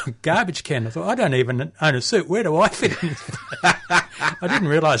rummaging through a garbage can. I thought, I don't even own a suit. Where do I fit in? I didn't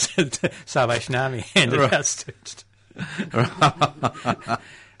realise that the Salvation Army handed out suits.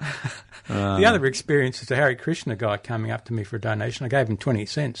 The other experience is a Hare Krishna guy coming up to me for a donation. I gave him 20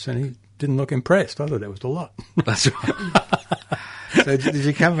 cents and he didn't look impressed. I thought that was a lot. That's right. So did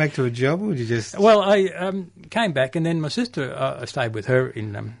you come back to a job, or did you just... Well, I came back, and then my sister, I stayed with her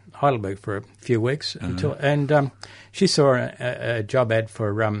in Heidelberg for a few weeks, and she saw a job ad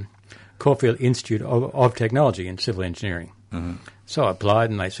for Caulfield Institute of Technology in Civil Engineering. Mm-hmm. So I applied,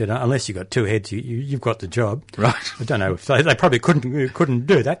 and they said, unless you've got two heads, you've got the job. Right. I don't know if they probably couldn't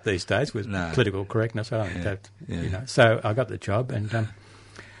do that these days with political correctness. I don't think that, So I got the job, and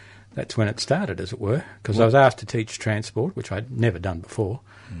that's when it started, as it were, because I was asked to teach transport, which I'd never done before,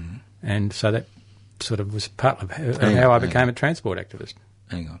 and so that sort of was part of how I became a transport activist.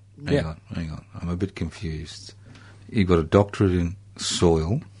 Hang on. I'm a bit confused. You've got a doctorate in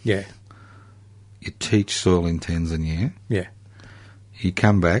soil. Yeah. You teach soil in Tanzania. Yeah. You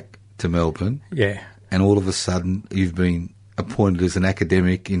come back to Melbourne. Yeah. And all of a sudden you've been appointed as an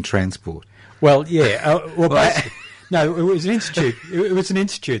academic in transport. Well, yeah. Basically... No, it was an institute. It was an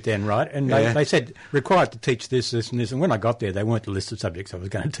institute then, right? And they said required to teach this, and this. And when I got there, they weren't the list of subjects I was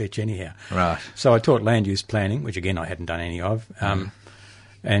going to teach anyhow. Right. So I taught land use planning, which again I hadn't done any of, and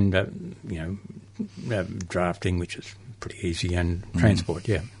drafting, which is pretty easy, and transport.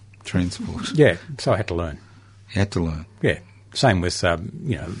 Yeah. Transport. Yeah. So I had to learn. You had to learn. Yeah. Same with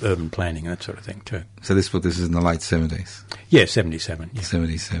urban planning and that sort of thing too. So this is in the late 70s. Yeah, 77. Yeah.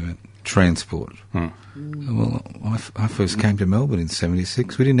 77. Transport. Well, I first came to Melbourne in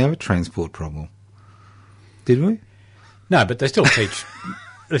 76. We didn't have a transport problem, did we? No, but they still teach.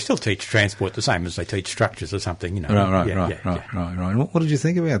 They still teach transport the same as they teach structures or something. Right. What did you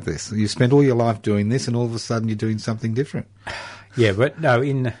think about this? You spent all your life doing this, and all of a sudden you're doing something different. Yeah, but no,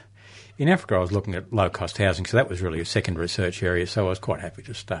 in in Africa I was looking at low-cost housing, so that was really a second research area, so I was quite happy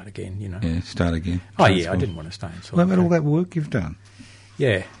to start again, you know. Yeah, start again. Oh, yeah, I didn't want to stay in South What about all that work you've done?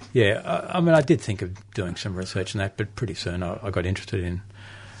 Yeah. I mean, I did think of doing some research in that, but pretty soon I got interested in,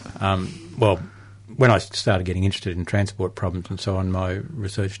 when I started getting interested in transport problems and so on, my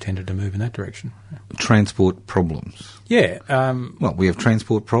research tended to move in that direction. Transport problems? Yeah. We have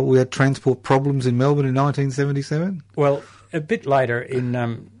transport problems. We had transport problems in Melbourne in 1977? Well, a bit later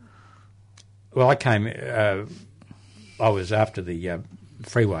in... I came... I was after the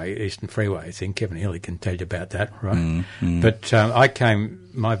freeway, Eastern Freeway. I think Kevin Healy can tell you about that, right? But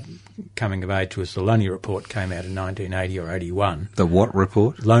my coming of age was the Loney Report, came out in 1980 or 81. The what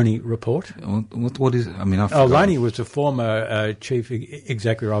report? Loney Report. What is it? I mean, I've forgotten. Loney was the former chief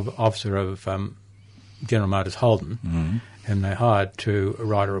executive officer of General Motors Holden, and they hired to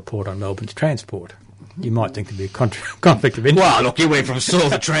write a report on Melbourne's transport. You might think there'd be a conflict of interest. Well, look, you went from store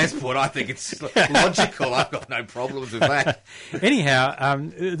to transport. I think it's logical. I've got no problems with that. Anyhow,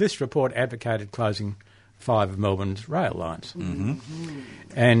 this report advocated closing 5 of Melbourne's rail lines.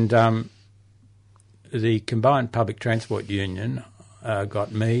 And the Combined Public Transport Union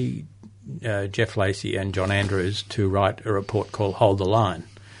got me, Jeff Lacey and John Andrews to write a report called Hold the Line,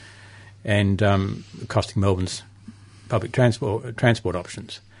 and costing Melbourne's public transport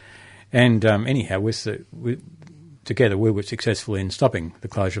options. And anyhow, together we were successful in stopping the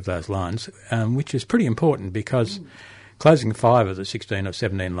closure of those lines, which is pretty important because closing 5 of the 16 or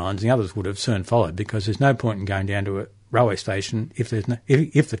 17 lines, the others would have soon followed, because there's no point in going down to a railway station if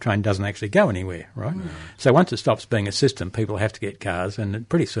the train doesn't actually go anywhere, right? So once it stops being a system, people have to get cars, and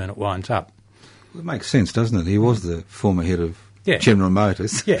pretty soon it winds up. Well, it makes sense, doesn't it? He was the former head of General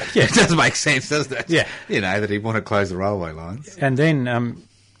Motors. Yeah. It does make sense, doesn't it? Yeah. You know, that he'd want to close the railway lines. And then,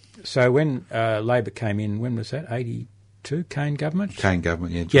 so when Labor came in, when was that, 82, Kane government? Kane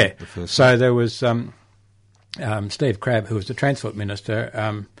government, yeah. Yeah, the first so there was Steve Crabb, who was the Transport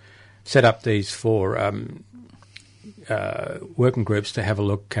Minister, set up these 4 working groups to have a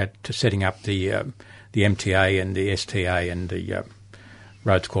look at setting up the MTA and the STA and the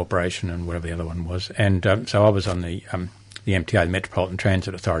Roads Corporation and whatever the other one was. And so I was on the MTA, the Metropolitan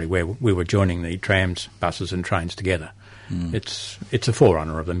Transit Authority, where we were joining the trams, buses and trains together. It's a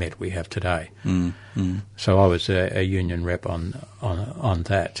forerunner of the Met we have today. So I was a union rep on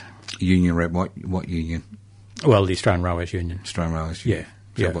that. Union rep? What union? Well, the Australian Railways Union. Australian Railways Union.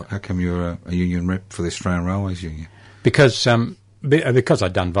 Yeah. So how come you're a union rep for the Australian Railways Union? Because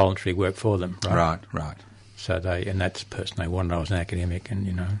I'd done voluntary work for them. Right. So and that's the person they wanted. I was an academic, and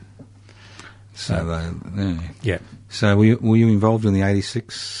you know. So they. Yeah. So were you involved in the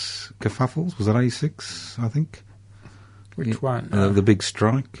 86 kerfuffles? Was it 86? I think. Which one? The big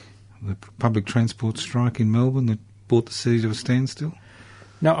strike, the public transport strike in Melbourne that brought the city to a standstill.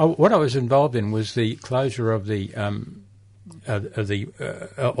 No, what I was involved in was the closure of the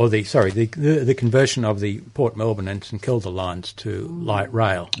conversion of the Port Melbourne and St Kilda lines to light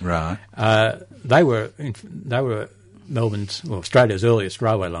rail. Right. They were Australia's earliest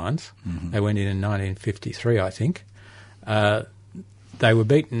railway lines. They went in 1953, I think. They were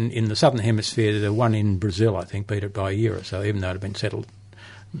beaten in the Southern Hemisphere. The one in Brazil, I think, beat it by a year or so, even though it had been settled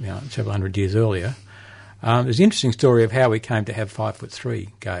several hundred years earlier. There's an interesting story of how we came to have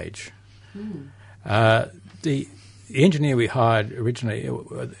 5'3" gauge. The engineer we hired originally,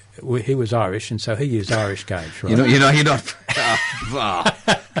 he was Irish, and so he used Irish gauge. Right? You're not.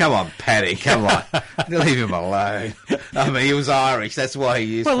 Come on, Paddy. Come on, leave him alone. I mean, he was Irish. That's why he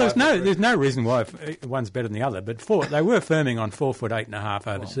used. Well, there's no reason why one's better than the other. But they were firming on 4 foot 8.5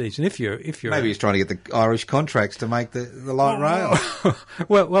 overseas, and if you're maybe he's trying to get the Irish contracts to make the light rail.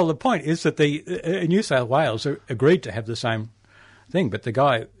 well, the point is that the New South Wales agreed to have the same thing, but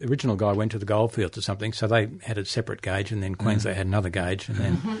the original guy went to the goldfields or something, so they had a separate gauge, and then Queensland had another gauge, and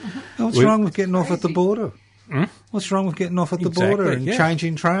then. What's wrong with getting off at the border? What's wrong with getting off at the border and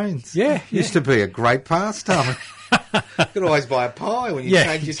changing trains? Yeah. Used to be a great pastime. You could always buy a pie when you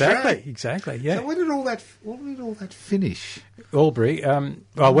change your train. Exactly, yeah. So when did all that finish? Albury,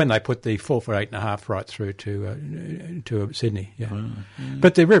 when they put the 4 foot 8.5 right through to Sydney, yeah.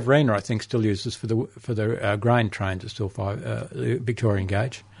 But the Riverina, I think, still uses for the grain trains. It's still the Victorian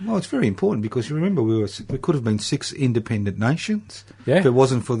gauge. Well, it's very important because you remember we could have been 6 independent nations if it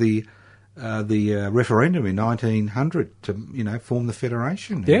wasn't for the referendum in 1900 to form the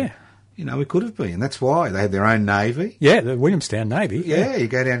federation. Yeah. We could have been. That's why they had their own navy. Yeah, the Williamstown Navy. Yeah, you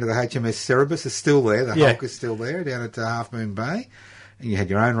go down to the HMS Cerberus, it's still there. The Hulk is still there down at Half Moon Bay. And you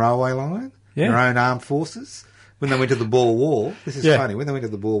had your own railway line, your own armed forces. When they went to the Boer War, this is funny, when they went to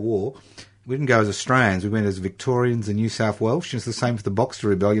the Boer War, We didn't go as Australians. We went as Victorians and New South Welsh. It's the same for the Boxer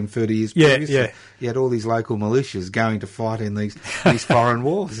Rebellion 30 years previous. Yeah. You had all these local militias going to fight in these foreign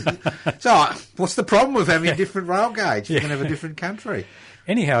wars. So what's the problem with having a different rail gauge? You can have a different country.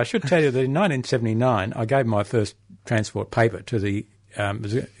 Anyhow, I should tell you that in 1979, I gave my first transport paper to the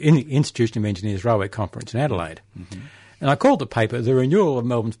Institution of Engineers Railway Conference in Adelaide. Mm-hmm. And I called the paper The Renewal of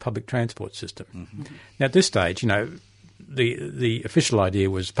Melbourne's Public Transport System. Mm-hmm. Now, at this stage, the official idea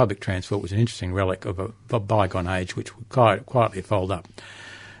was public transport was an interesting relic of a bygone age which would quietly fold up.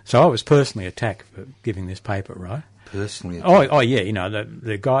 So I was personally attacked for giving this paper, right? Personally attacked? Oh yeah,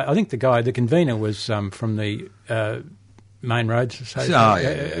 the guy, I think the convener was from the Main Roads of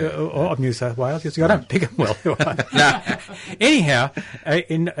New South Wales. I don't pick them well. No. Anyhow,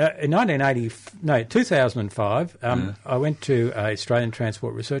 in 2005, I went to an Australian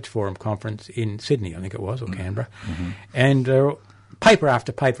Transport Research Forum conference in Sydney, I think it was, or Canberra, and paper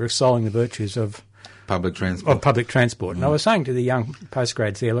after paper extolling the virtues of public transport. And I was saying to the young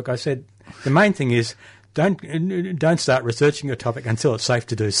postgrads there, look, I said, the main thing is don't start researching a topic until it's safe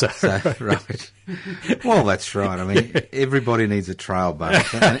to do so. Right. Well, that's right. I mean, everybody needs a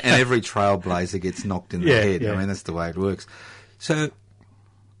trailblazer, and every trailblazer gets knocked in the head. Yeah. I mean, that's the way it works. So,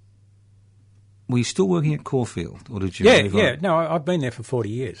 were you still working at Caulfield, or did you move on? Yeah. No, I've been there for 40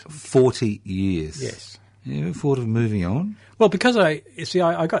 years. 40 years? Yes. You ever thought of moving on? Well, because I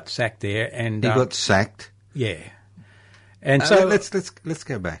got sacked there, and you got sacked. Yeah. And so let's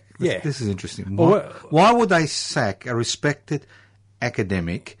go back. This is interesting. Well, why would they sack a respected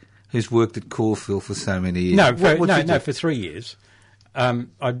academic who's worked at Caulfield for so many years? For 3 years. I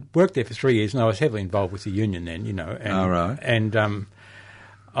worked there for 3 years, and I was heavily involved with the union then. And, right. And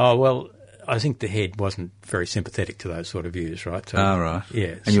I think the head wasn't very sympathetic to those sort of views, right? So, right.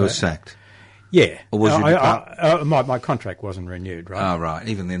 Yeah. And you were sacked. Yeah. Or was my contract wasn't renewed, right? Oh, right.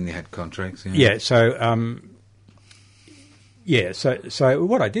 Even then they had contracts. Yeah. So. So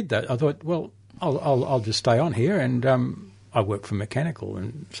what I did, though, I thought, well, I'll just stay on here, and I work for mechanical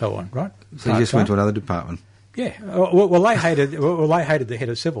and so on, right? So you just went to another department. Yeah. Well, they hated the head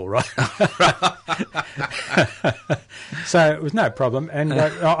of civil, right? So it was no problem, and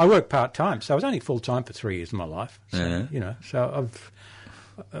I worked part time. So I was only full time for 3 years of my life. So, so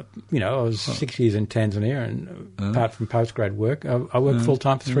I was 6 years in Tanzania, and apart from postgrad work, I worked full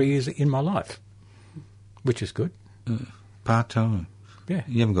time for 3 years in my life, which is good. Part-time? Yeah.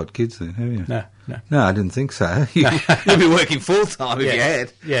 You haven't got kids then, have you? No. No, I didn't think so. You'd be working full-time if you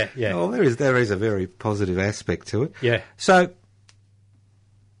had. Yeah. Well, there is a very positive aspect to it. Yeah. So,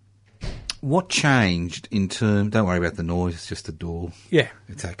 what changed in terms... Don't worry about the noise, it's just the door. Yeah.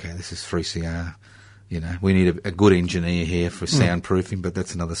 It's okay, this is 3CR. We need a good engineer here for soundproofing, but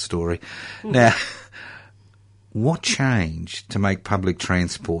that's another story. Now, what changed to make public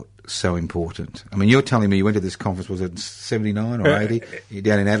transport so important? I mean, you're telling me you went to this conference, was it 79 or 80? You're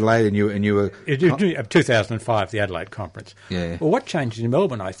down in Adelaide, and you were... 2005, the Adelaide conference. Yeah. Well, what changed in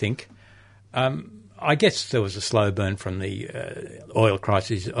Melbourne, I think, I guess there was a slow burn from the oil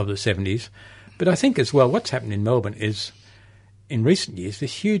crisis of the 70s, but I think as well what's happened in Melbourne is, in recent years,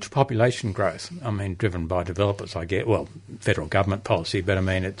 this huge population growth, driven by developers, I guess, federal government policy, but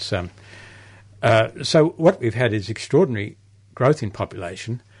it's... so what we've had is extraordinary growth in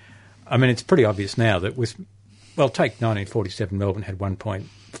population. It's pretty obvious now that take 1947, Melbourne had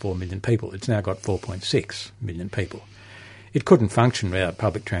 1.4 million people. It's now got 4.6 million people. It couldn't function without a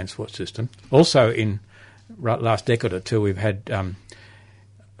public transport system. Also, in last decade or two, we've had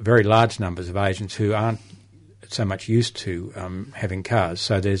very large numbers of Asians who aren't so much used to having cars.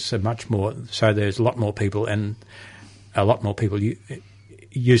 So there's a lot more people, and a lot more people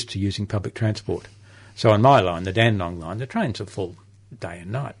used to using public transport. So on my line, the Dandenong line, the trains are full day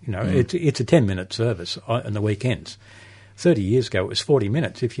and night. It's a 10-minute service on the weekends. 30 years ago, it was 40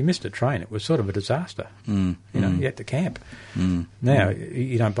 minutes. If you missed a train, it was sort of a disaster. You had to camp. Now,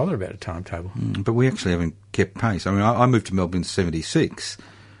 you don't bother about a timetable. But we actually haven't kept pace. I moved to Melbourne in 1976.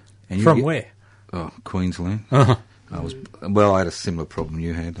 From where? Oh, Queensland. Uh-huh. I had a similar problem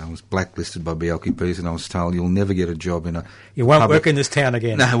you had. I was blacklisted by BLKPs, and I was told you'll never get a job in a... You won't work in this town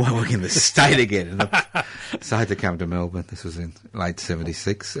again. No, I won't work in this state again. So I had to come to Melbourne. This was in late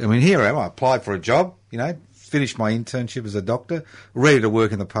 76. Here I am. I applied for a job, finished my internship as a doctor, ready to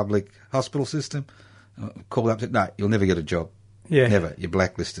work in the public hospital system. Called up and said, no, you'll never get a job. Yeah. Never. You're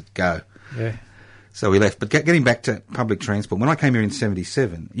blacklisted. Go. Yeah. So we left. But getting back to public transport, when I came here in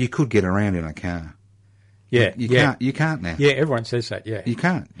 77, you could get around in a car. Yeah, You can't now. Yeah, everyone says that, yeah. You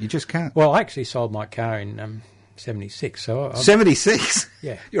can't. You just can't. Well, I actually sold my car in 76. So 76?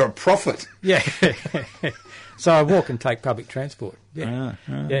 Yeah. You're a prophet. Yeah. So I walk and take public transport. Yeah.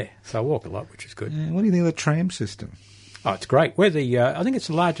 Yeah. So I walk a lot, which is good. Yeah. What do you think of the tram system? Oh, it's great. We're I think it's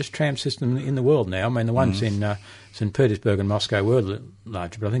the largest tram system in the world now. I mean, the ones in St. Petersburg and Moscow were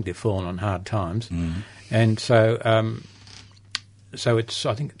larger, but I think they've fallen on hard times. And so I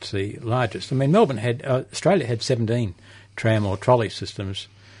think it's the largest. I mean, Australia had 17 tram or trolley systems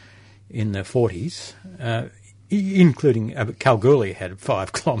in the 40s, including Kalgoorlie had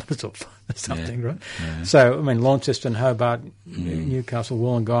 5 kilometres or something, right? Yeah. So, I mean, Launceston, Hobart, Newcastle,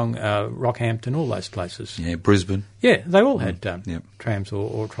 Wollongong, Rockhampton, all those places. Yeah, Brisbane. Yeah, they all had trams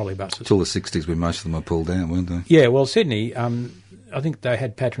or trolley buses. Till the 60s when most of them were pulled out, weren't they? Yeah, well, Sydney, I think they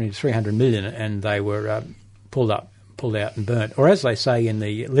had patronage 300 million and they were pulled out and burnt. Or as they say in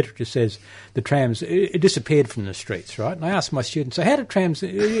the literature says, the trams, it disappeared from the streets, right? And I asked my students, so how did trams,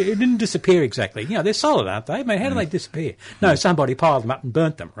 it didn't disappear exactly. You know, they're solid, aren't they? I mean, how do they disappear? No, somebody piled them up and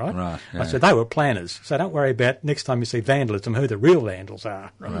burnt them, right? Right. Yeah. I said, they were planners. So don't worry about next time you see vandalism, who the real vandals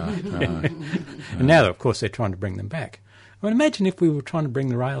are. Right. And now, of course, they're trying to bring them back. I mean, imagine if we were trying to bring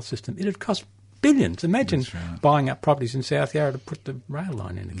the rail system, it'd cost billions. Imagine buying up properties in South Yarra to put the rail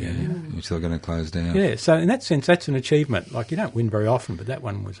line in again. Which they're going to close down. Yeah, so in that sense, that's an achievement. Like, you don't win very often, but that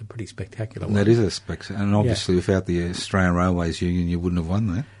one was a pretty spectacular one. That is a spectacular. And obviously, without the Australian Railways Union, you wouldn't have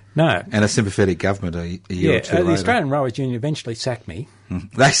won that. No. And a sympathetic government a year or two later. The Australian Railways Union eventually sacked me.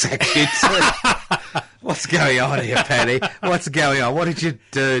 They sacked you too. What's going on here, Paddy? What's going on? What did you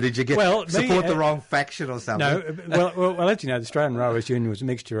do? Did you support the wrong faction or something? No. Well, as you know, the Australian Railways Union was a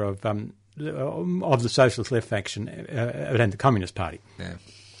mixture of the Socialist Left faction and the Communist Party. Yeah.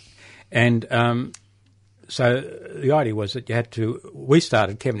 And so the idea was that you had to... We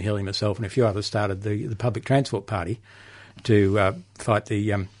started, Kevin Healy, myself, and a few others started the Public Transport Party to fight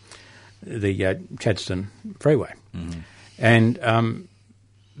the Chadstone Freeway. And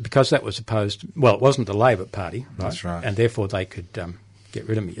because that was opposed... Well, it wasn't the Labor Party, right? That's right. And therefore they could... get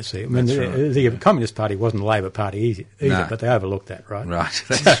rid of me, you see. I mean, the Communist Party wasn't the Labor Party either, but they overlooked that, right? Right,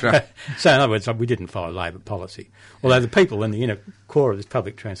 that's right. So, in other words, we didn't follow Labor policy. Although the people in the inner core of this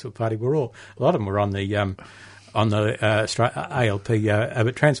Public Transport Party were a lot of them were on the ALP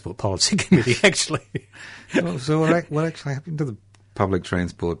Abbott Transport Policy Committee, actually. So what actually happened to the Public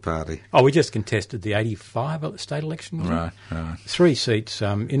Transport Party? Oh, we just contested the 85 state election. Right. 3 seats,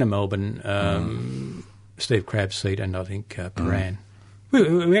 inner Melbourne, Steve Crabb's seat, and I think Paran.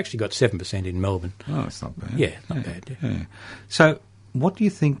 We actually got 7% in Melbourne. Oh, it's not bad. Yeah, not bad. Yeah. So, what do you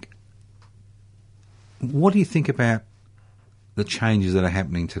think? What do you think about the changes that are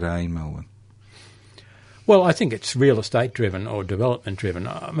happening today in Melbourne? Well, I think it's real estate driven or development driven.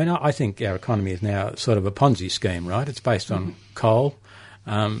 I mean, I think our economy is now sort of a Ponzi scheme, right? It's based on coal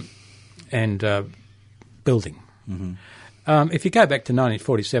and building. If you go back to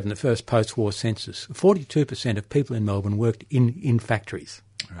 1947, the first post-war census, 42% of people in Melbourne worked in factories.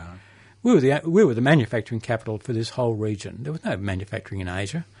 Right. We were the manufacturing capital for this whole region. There was no manufacturing in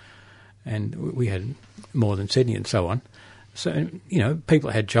Asia, and we had more than Sydney and so on. So, you know, people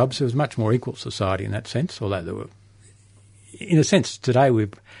had jobs. There was a much more equal society in that sense, although there were... In a sense, today we're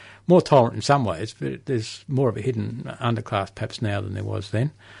more tolerant in some ways, but there's more of a hidden underclass perhaps now than there was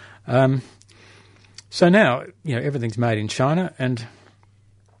then. So now, you know, everything's made in China, and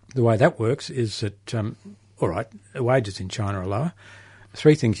the way that works is that, all right, the wages in China are lower.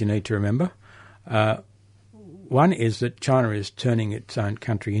 3 things you need to remember. One is that China is turning its own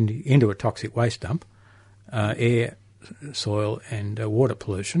country into a toxic waste dump, air, soil and water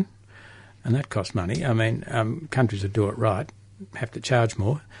pollution, and that costs money. I mean, countries that do it right have to charge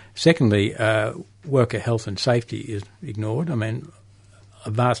more. Secondly, worker health and safety is ignored. I mean, a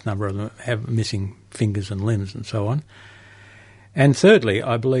vast number of them have missing fingers and limbs and so on. And thirdly,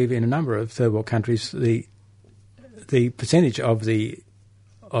 I believe in a number of third world countries, the percentage of the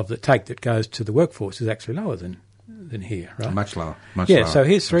take that goes to the workforce is actually lower than here, right? Much lower. Yeah, so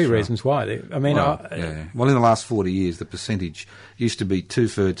here's 3 reasons why. I mean, well, in the last 40 years, the percentage used to be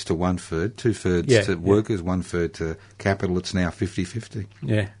 2/3 to 1/3, 2/3 to workers, 1/3 to capital. It's now 50-50.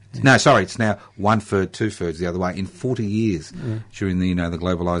 Yeah. No, sorry, it's now 1/3, 2/3 the other way. In 40 years, during the the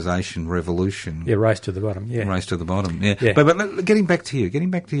globalisation revolution. Yeah, race to the bottom. Yeah, race to the bottom. Yeah. But getting back to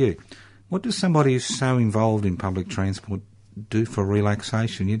you. What does somebody who's so involved in public transport do for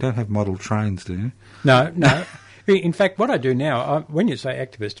relaxation? You don't have model trains, do you? No. In fact, what I do now, when you say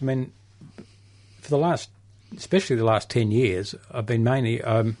activist, I mean, especially the last 10 years, I've been mainly...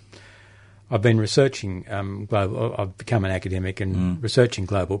 I've been researching global... I've become an academic and researching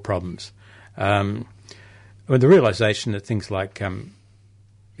global problems. The realisation that things like,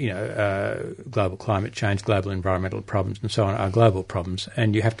 global climate change, global environmental problems and so on are global problems,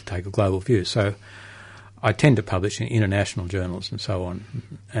 and you have to take a global view. So I tend to publish in international journals and so on.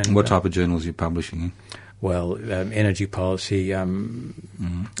 And what type of journals are you publishing in? Well, energy policy, renewable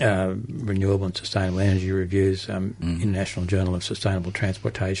and sustainable energy reviews, International Journal of Sustainable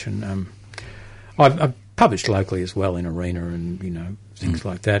Transportation. I've published locally as well in ARENA and, things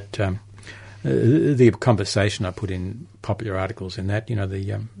like that. The conversation I put in popular articles in that,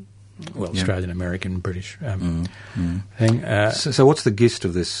 Australian, American, British thing. So what's the gist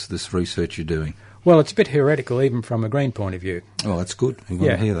of this research you're doing? Well, it's a bit heretical even from a green point of view. Oh, that's good. We want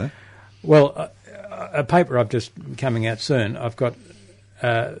to hear that. Well, a paper I've just coming out soon, I've got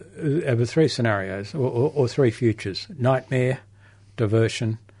over 3 scenarios or 3 futures: nightmare,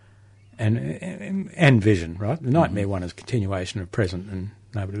 diversion, and vision. Right, the nightmare one is continuation of present and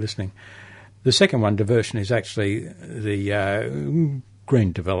nobody listening. The second one, diversion, is actually the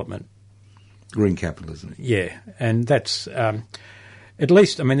green development, green capitalism. Yeah, and that's at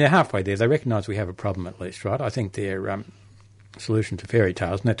least. I mean, they're halfway there. They recognise we have a problem at least, right? I think they're solution to fairy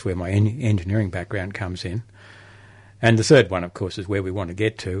tales, and that's where my engineering background comes in. And the third one, of course, is where we want to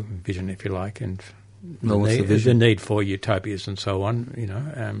get to, vision, if you like, and the need for utopias and so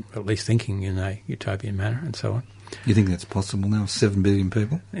on, at least thinking in a utopian manner and so on. You think that's possible now, 7 billion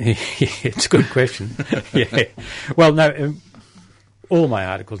people? Yeah, it's a good question. Yeah. Well, no, all my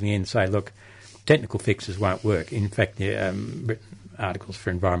articles in the end say, look, technical fixes won't work. In fact, written articles for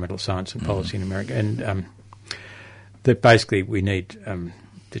environmental science and policy in America, and that basically we need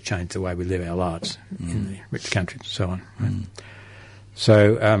to change the way we live our lives in the rich countries and so on. Right?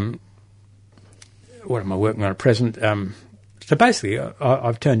 So what am I working on at present? So basically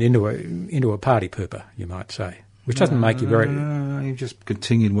I've turned into a party pooper, you might say, which doesn't make you very... No, you've just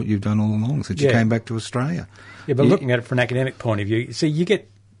continued what you've done all along since you came back to Australia. Yeah, but looking at it from an academic point of view, you see, you get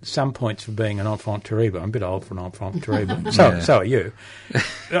some points for being an enfant terrible. I'm a bit old for an enfant terrible. So are you.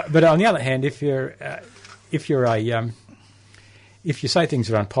 But on the other hand, if you say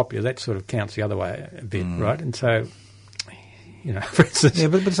things are unpopular, that sort of counts the other way a bit, right? And so, for instance... Yeah,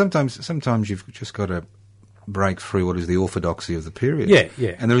 but sometimes you've just got to break through what is the orthodoxy of the period.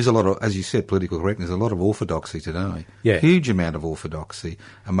 Yeah. And there is a lot of, as you said, political correctness, a lot of orthodoxy today. Yeah. Huge amount of orthodoxy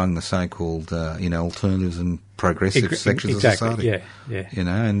among the so-called, alternatives and progressive sections of society. Yeah.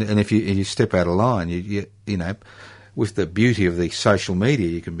 And if you step out of line, you with the beauty of the social media,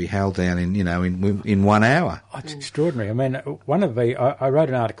 you can be held down in 1 hour. Oh, it's extraordinary. I mean, I wrote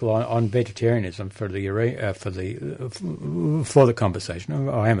an article on vegetarianism for the conversation.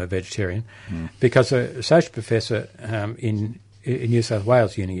 I am a vegetarian because a social professor in New South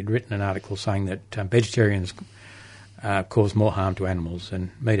Wales Uni had written an article saying that vegetarians cause more harm to animals than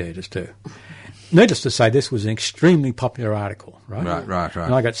meat eaters do. Needless to say, this was an extremely popular article, right? Right.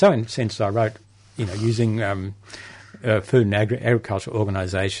 And I got so incensed I wrote, using Food and Agriculture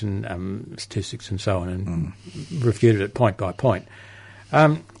Organisation statistics and so on, and refuted it point by point.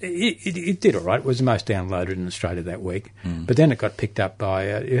 It did all right. It was the most downloaded in Australia that week. But then it got picked up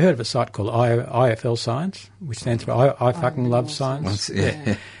by, you heard of a site called IFL Science, which stands for I fucking love science.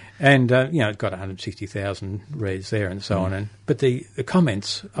 Yeah. And, it got 160,000 reads there and so on. But the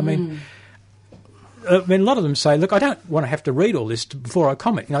comments, I mean, a lot of them say, look, I don't want to have to read all this before I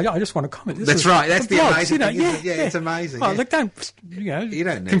comment. I just want to comment. That's right. That's the amazing thing. Yeah, it's amazing. Oh, look, don't, you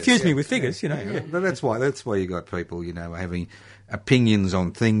don't confuse me with figures, But that's why you got people, having opinions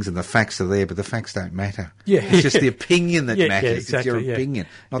on things, and the facts are there, but the facts don't matter. Yeah. It's just the opinion that matters. Yeah, exactly, it's your opinion,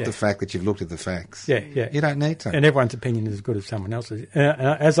 not the fact that you've looked at the facts. Yeah. You don't need to. And everyone's opinion is as good as someone else's.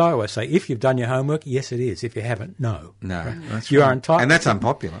 As I always say, if you've done your homework, yes, it is. If you haven't, no. No, right? that's you right. are entitled. And that's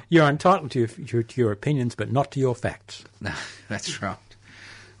unpopular. You're entitled to your opinions, but not to your facts. No, that's right.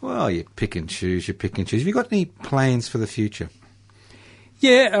 Well, you pick and choose. Have you got any plans for the future?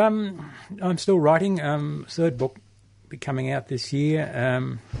 Yeah, I'm still writing. Third book be coming out this year.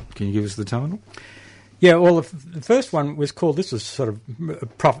 Can you give us the title? Yeah, well, the first one was called, this was sort of a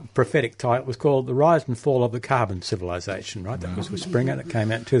prophetic title, it was called The Rise and Fall of the Carbon Civilization, right? That was with Springer, that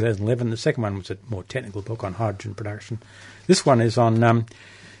came out in 2011. The second one was a more technical book on hydrogen production. This one is on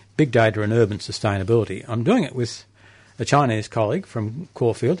big data and urban sustainability. I'm doing it with a Chinese colleague from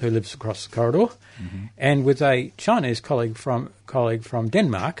Caulfield who lives across the corridor, and with a Chinese colleague from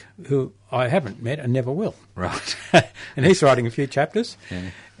Denmark who I haven't met and never will. Right. And he's writing a few chapters,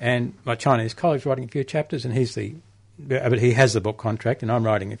 and my Chinese colleague's writing a few chapters, and but he has the book contract, and I'm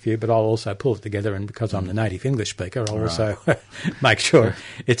writing a few, but I'll also pull it together, and because I'm the native English speaker, I'll also make sure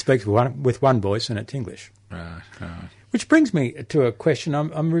it speaks with one voice and it's English. Right. Which brings me to a question.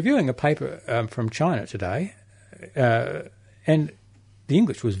 I'm reviewing a paper from China today, and the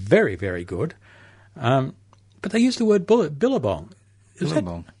English was very, very good. But they used the word billabong.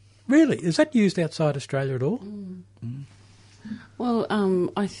 Billabong. Really? Is that used outside Australia at all? Mm. Well,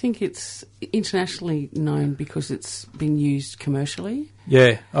 I think it's internationally known because it's been used commercially.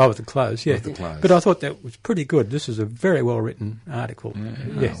 Yeah, with the clothes, yeah. With the clothes. But I thought that was pretty good. This is a very well-written article.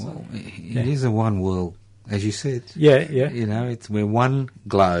 Yeah. Well, it is a one world, as you said. Yeah. You know, we're one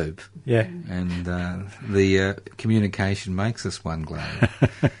globe. Yeah. And the communication makes us one globe.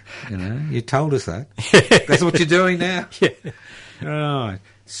 You know, you told us that. That's what you're doing now. Yeah. Right.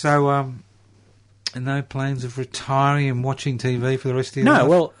 So, no plans of retiring and watching TV for the rest of your life? No,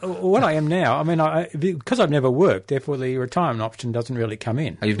 well, what I am now, I mean, because I've never worked, therefore the retirement option doesn't really come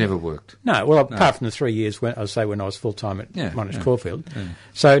in. Oh, you've never worked? No, well, apart from the 3 years when I was full-time at Monash Caulfield. Yeah.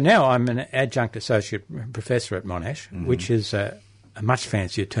 So now I'm an adjunct associate professor at Monash, which is a much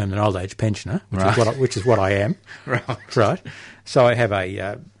fancier term than old age pensioner, which is what I am. Right. So I have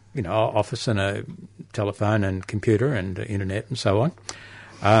a office and a telephone and computer and internet and so on.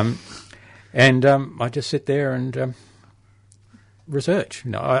 And I just sit there and research.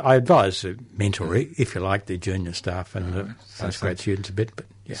 You know, I advise, mentor, if you like, the junior staff and the postgrad students a bit. But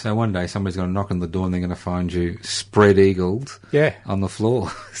yeah. So one day somebody's going to knock on the door and they're going to find you spread-eagled on the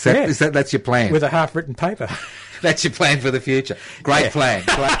floor. That's your plan? With a half-written paper. That's your plan for the future. Great plan.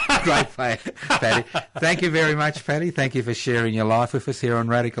 Great plan, Paddy. Thank you very much, Paddy. Thank you for sharing your life with us here on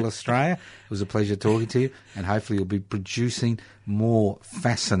Radical Australia. It was a pleasure talking to you, and hopefully you'll be producing more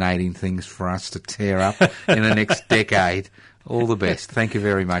fascinating things for us to tear up in the next decade. All the best. Thank you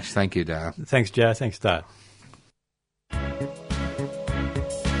very much. Thank you, Dale. Thanks, Joe. Thanks, Dale.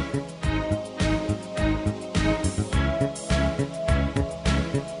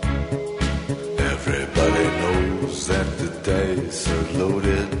 That the dice are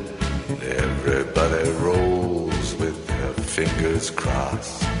loaded, everybody rolls with their fingers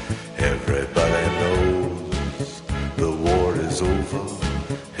crossed. Everybody knows the war is over,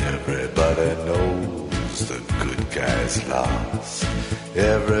 everybody knows the good guys lost.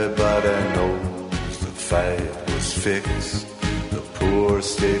 Everybody knows the fight was fixed, the poor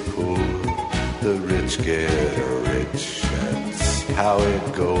stay poor, the rich get rich, that's how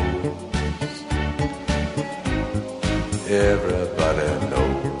it goes. Everybody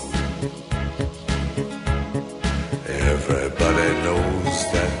knows. Everybody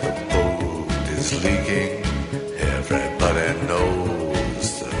knows that the boat is leaking. Everybody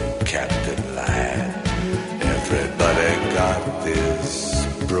knows the captain lied. Everybody got this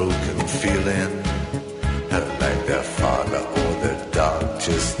broken feeling like their father or their dog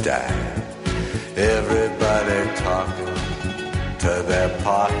just died. Everybody talking to their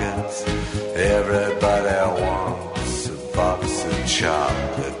pockets. Everybody wants box of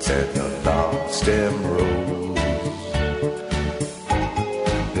chocolates and a long stem rose.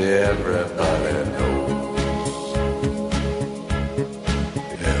 Everybody knows.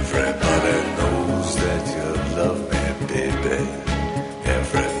 Everybody knows that you love me, baby.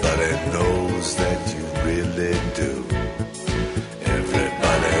 Everybody knows that you really do.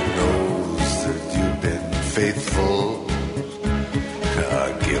 Everybody knows that you've been faithful,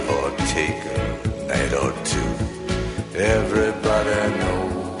 give or take a night or two. Everybody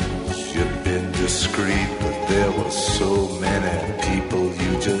knows you've been discreet, but there were so many people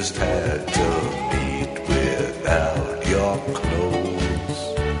you just had to